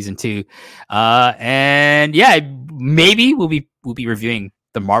Loki season 2, and maybe we'll be reviewing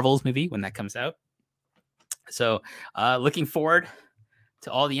the Marvels movie when that comes out. So looking forward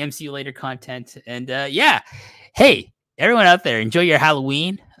to all the MCU Later content. And hey, everyone out there, enjoy your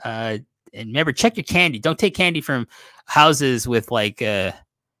Halloween. And remember, check your candy. Don't take candy from houses with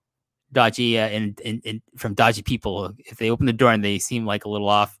dodgy and from dodgy people. If they open the door and they seem a little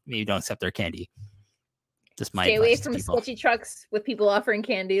off, maybe don't accept their candy. Just my stay away from sketchy trucks with people offering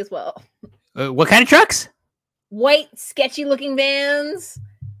candy as well. What kind of trucks? White, sketchy looking vans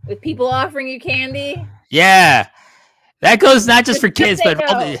with people offering you candy. Yeah, that goes not just for kids, but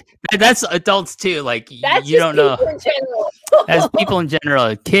that's adults too. That's you don't know. In general. That's people in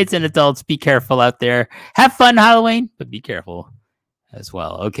general. Kids and adults, be careful out there. Have fun Halloween, but be careful as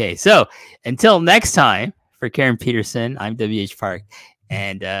well. Okay, so until next time, for Karen Peterson, I'm WH Park,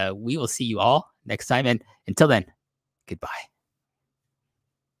 and we will see you all next time. And until then, goodbye.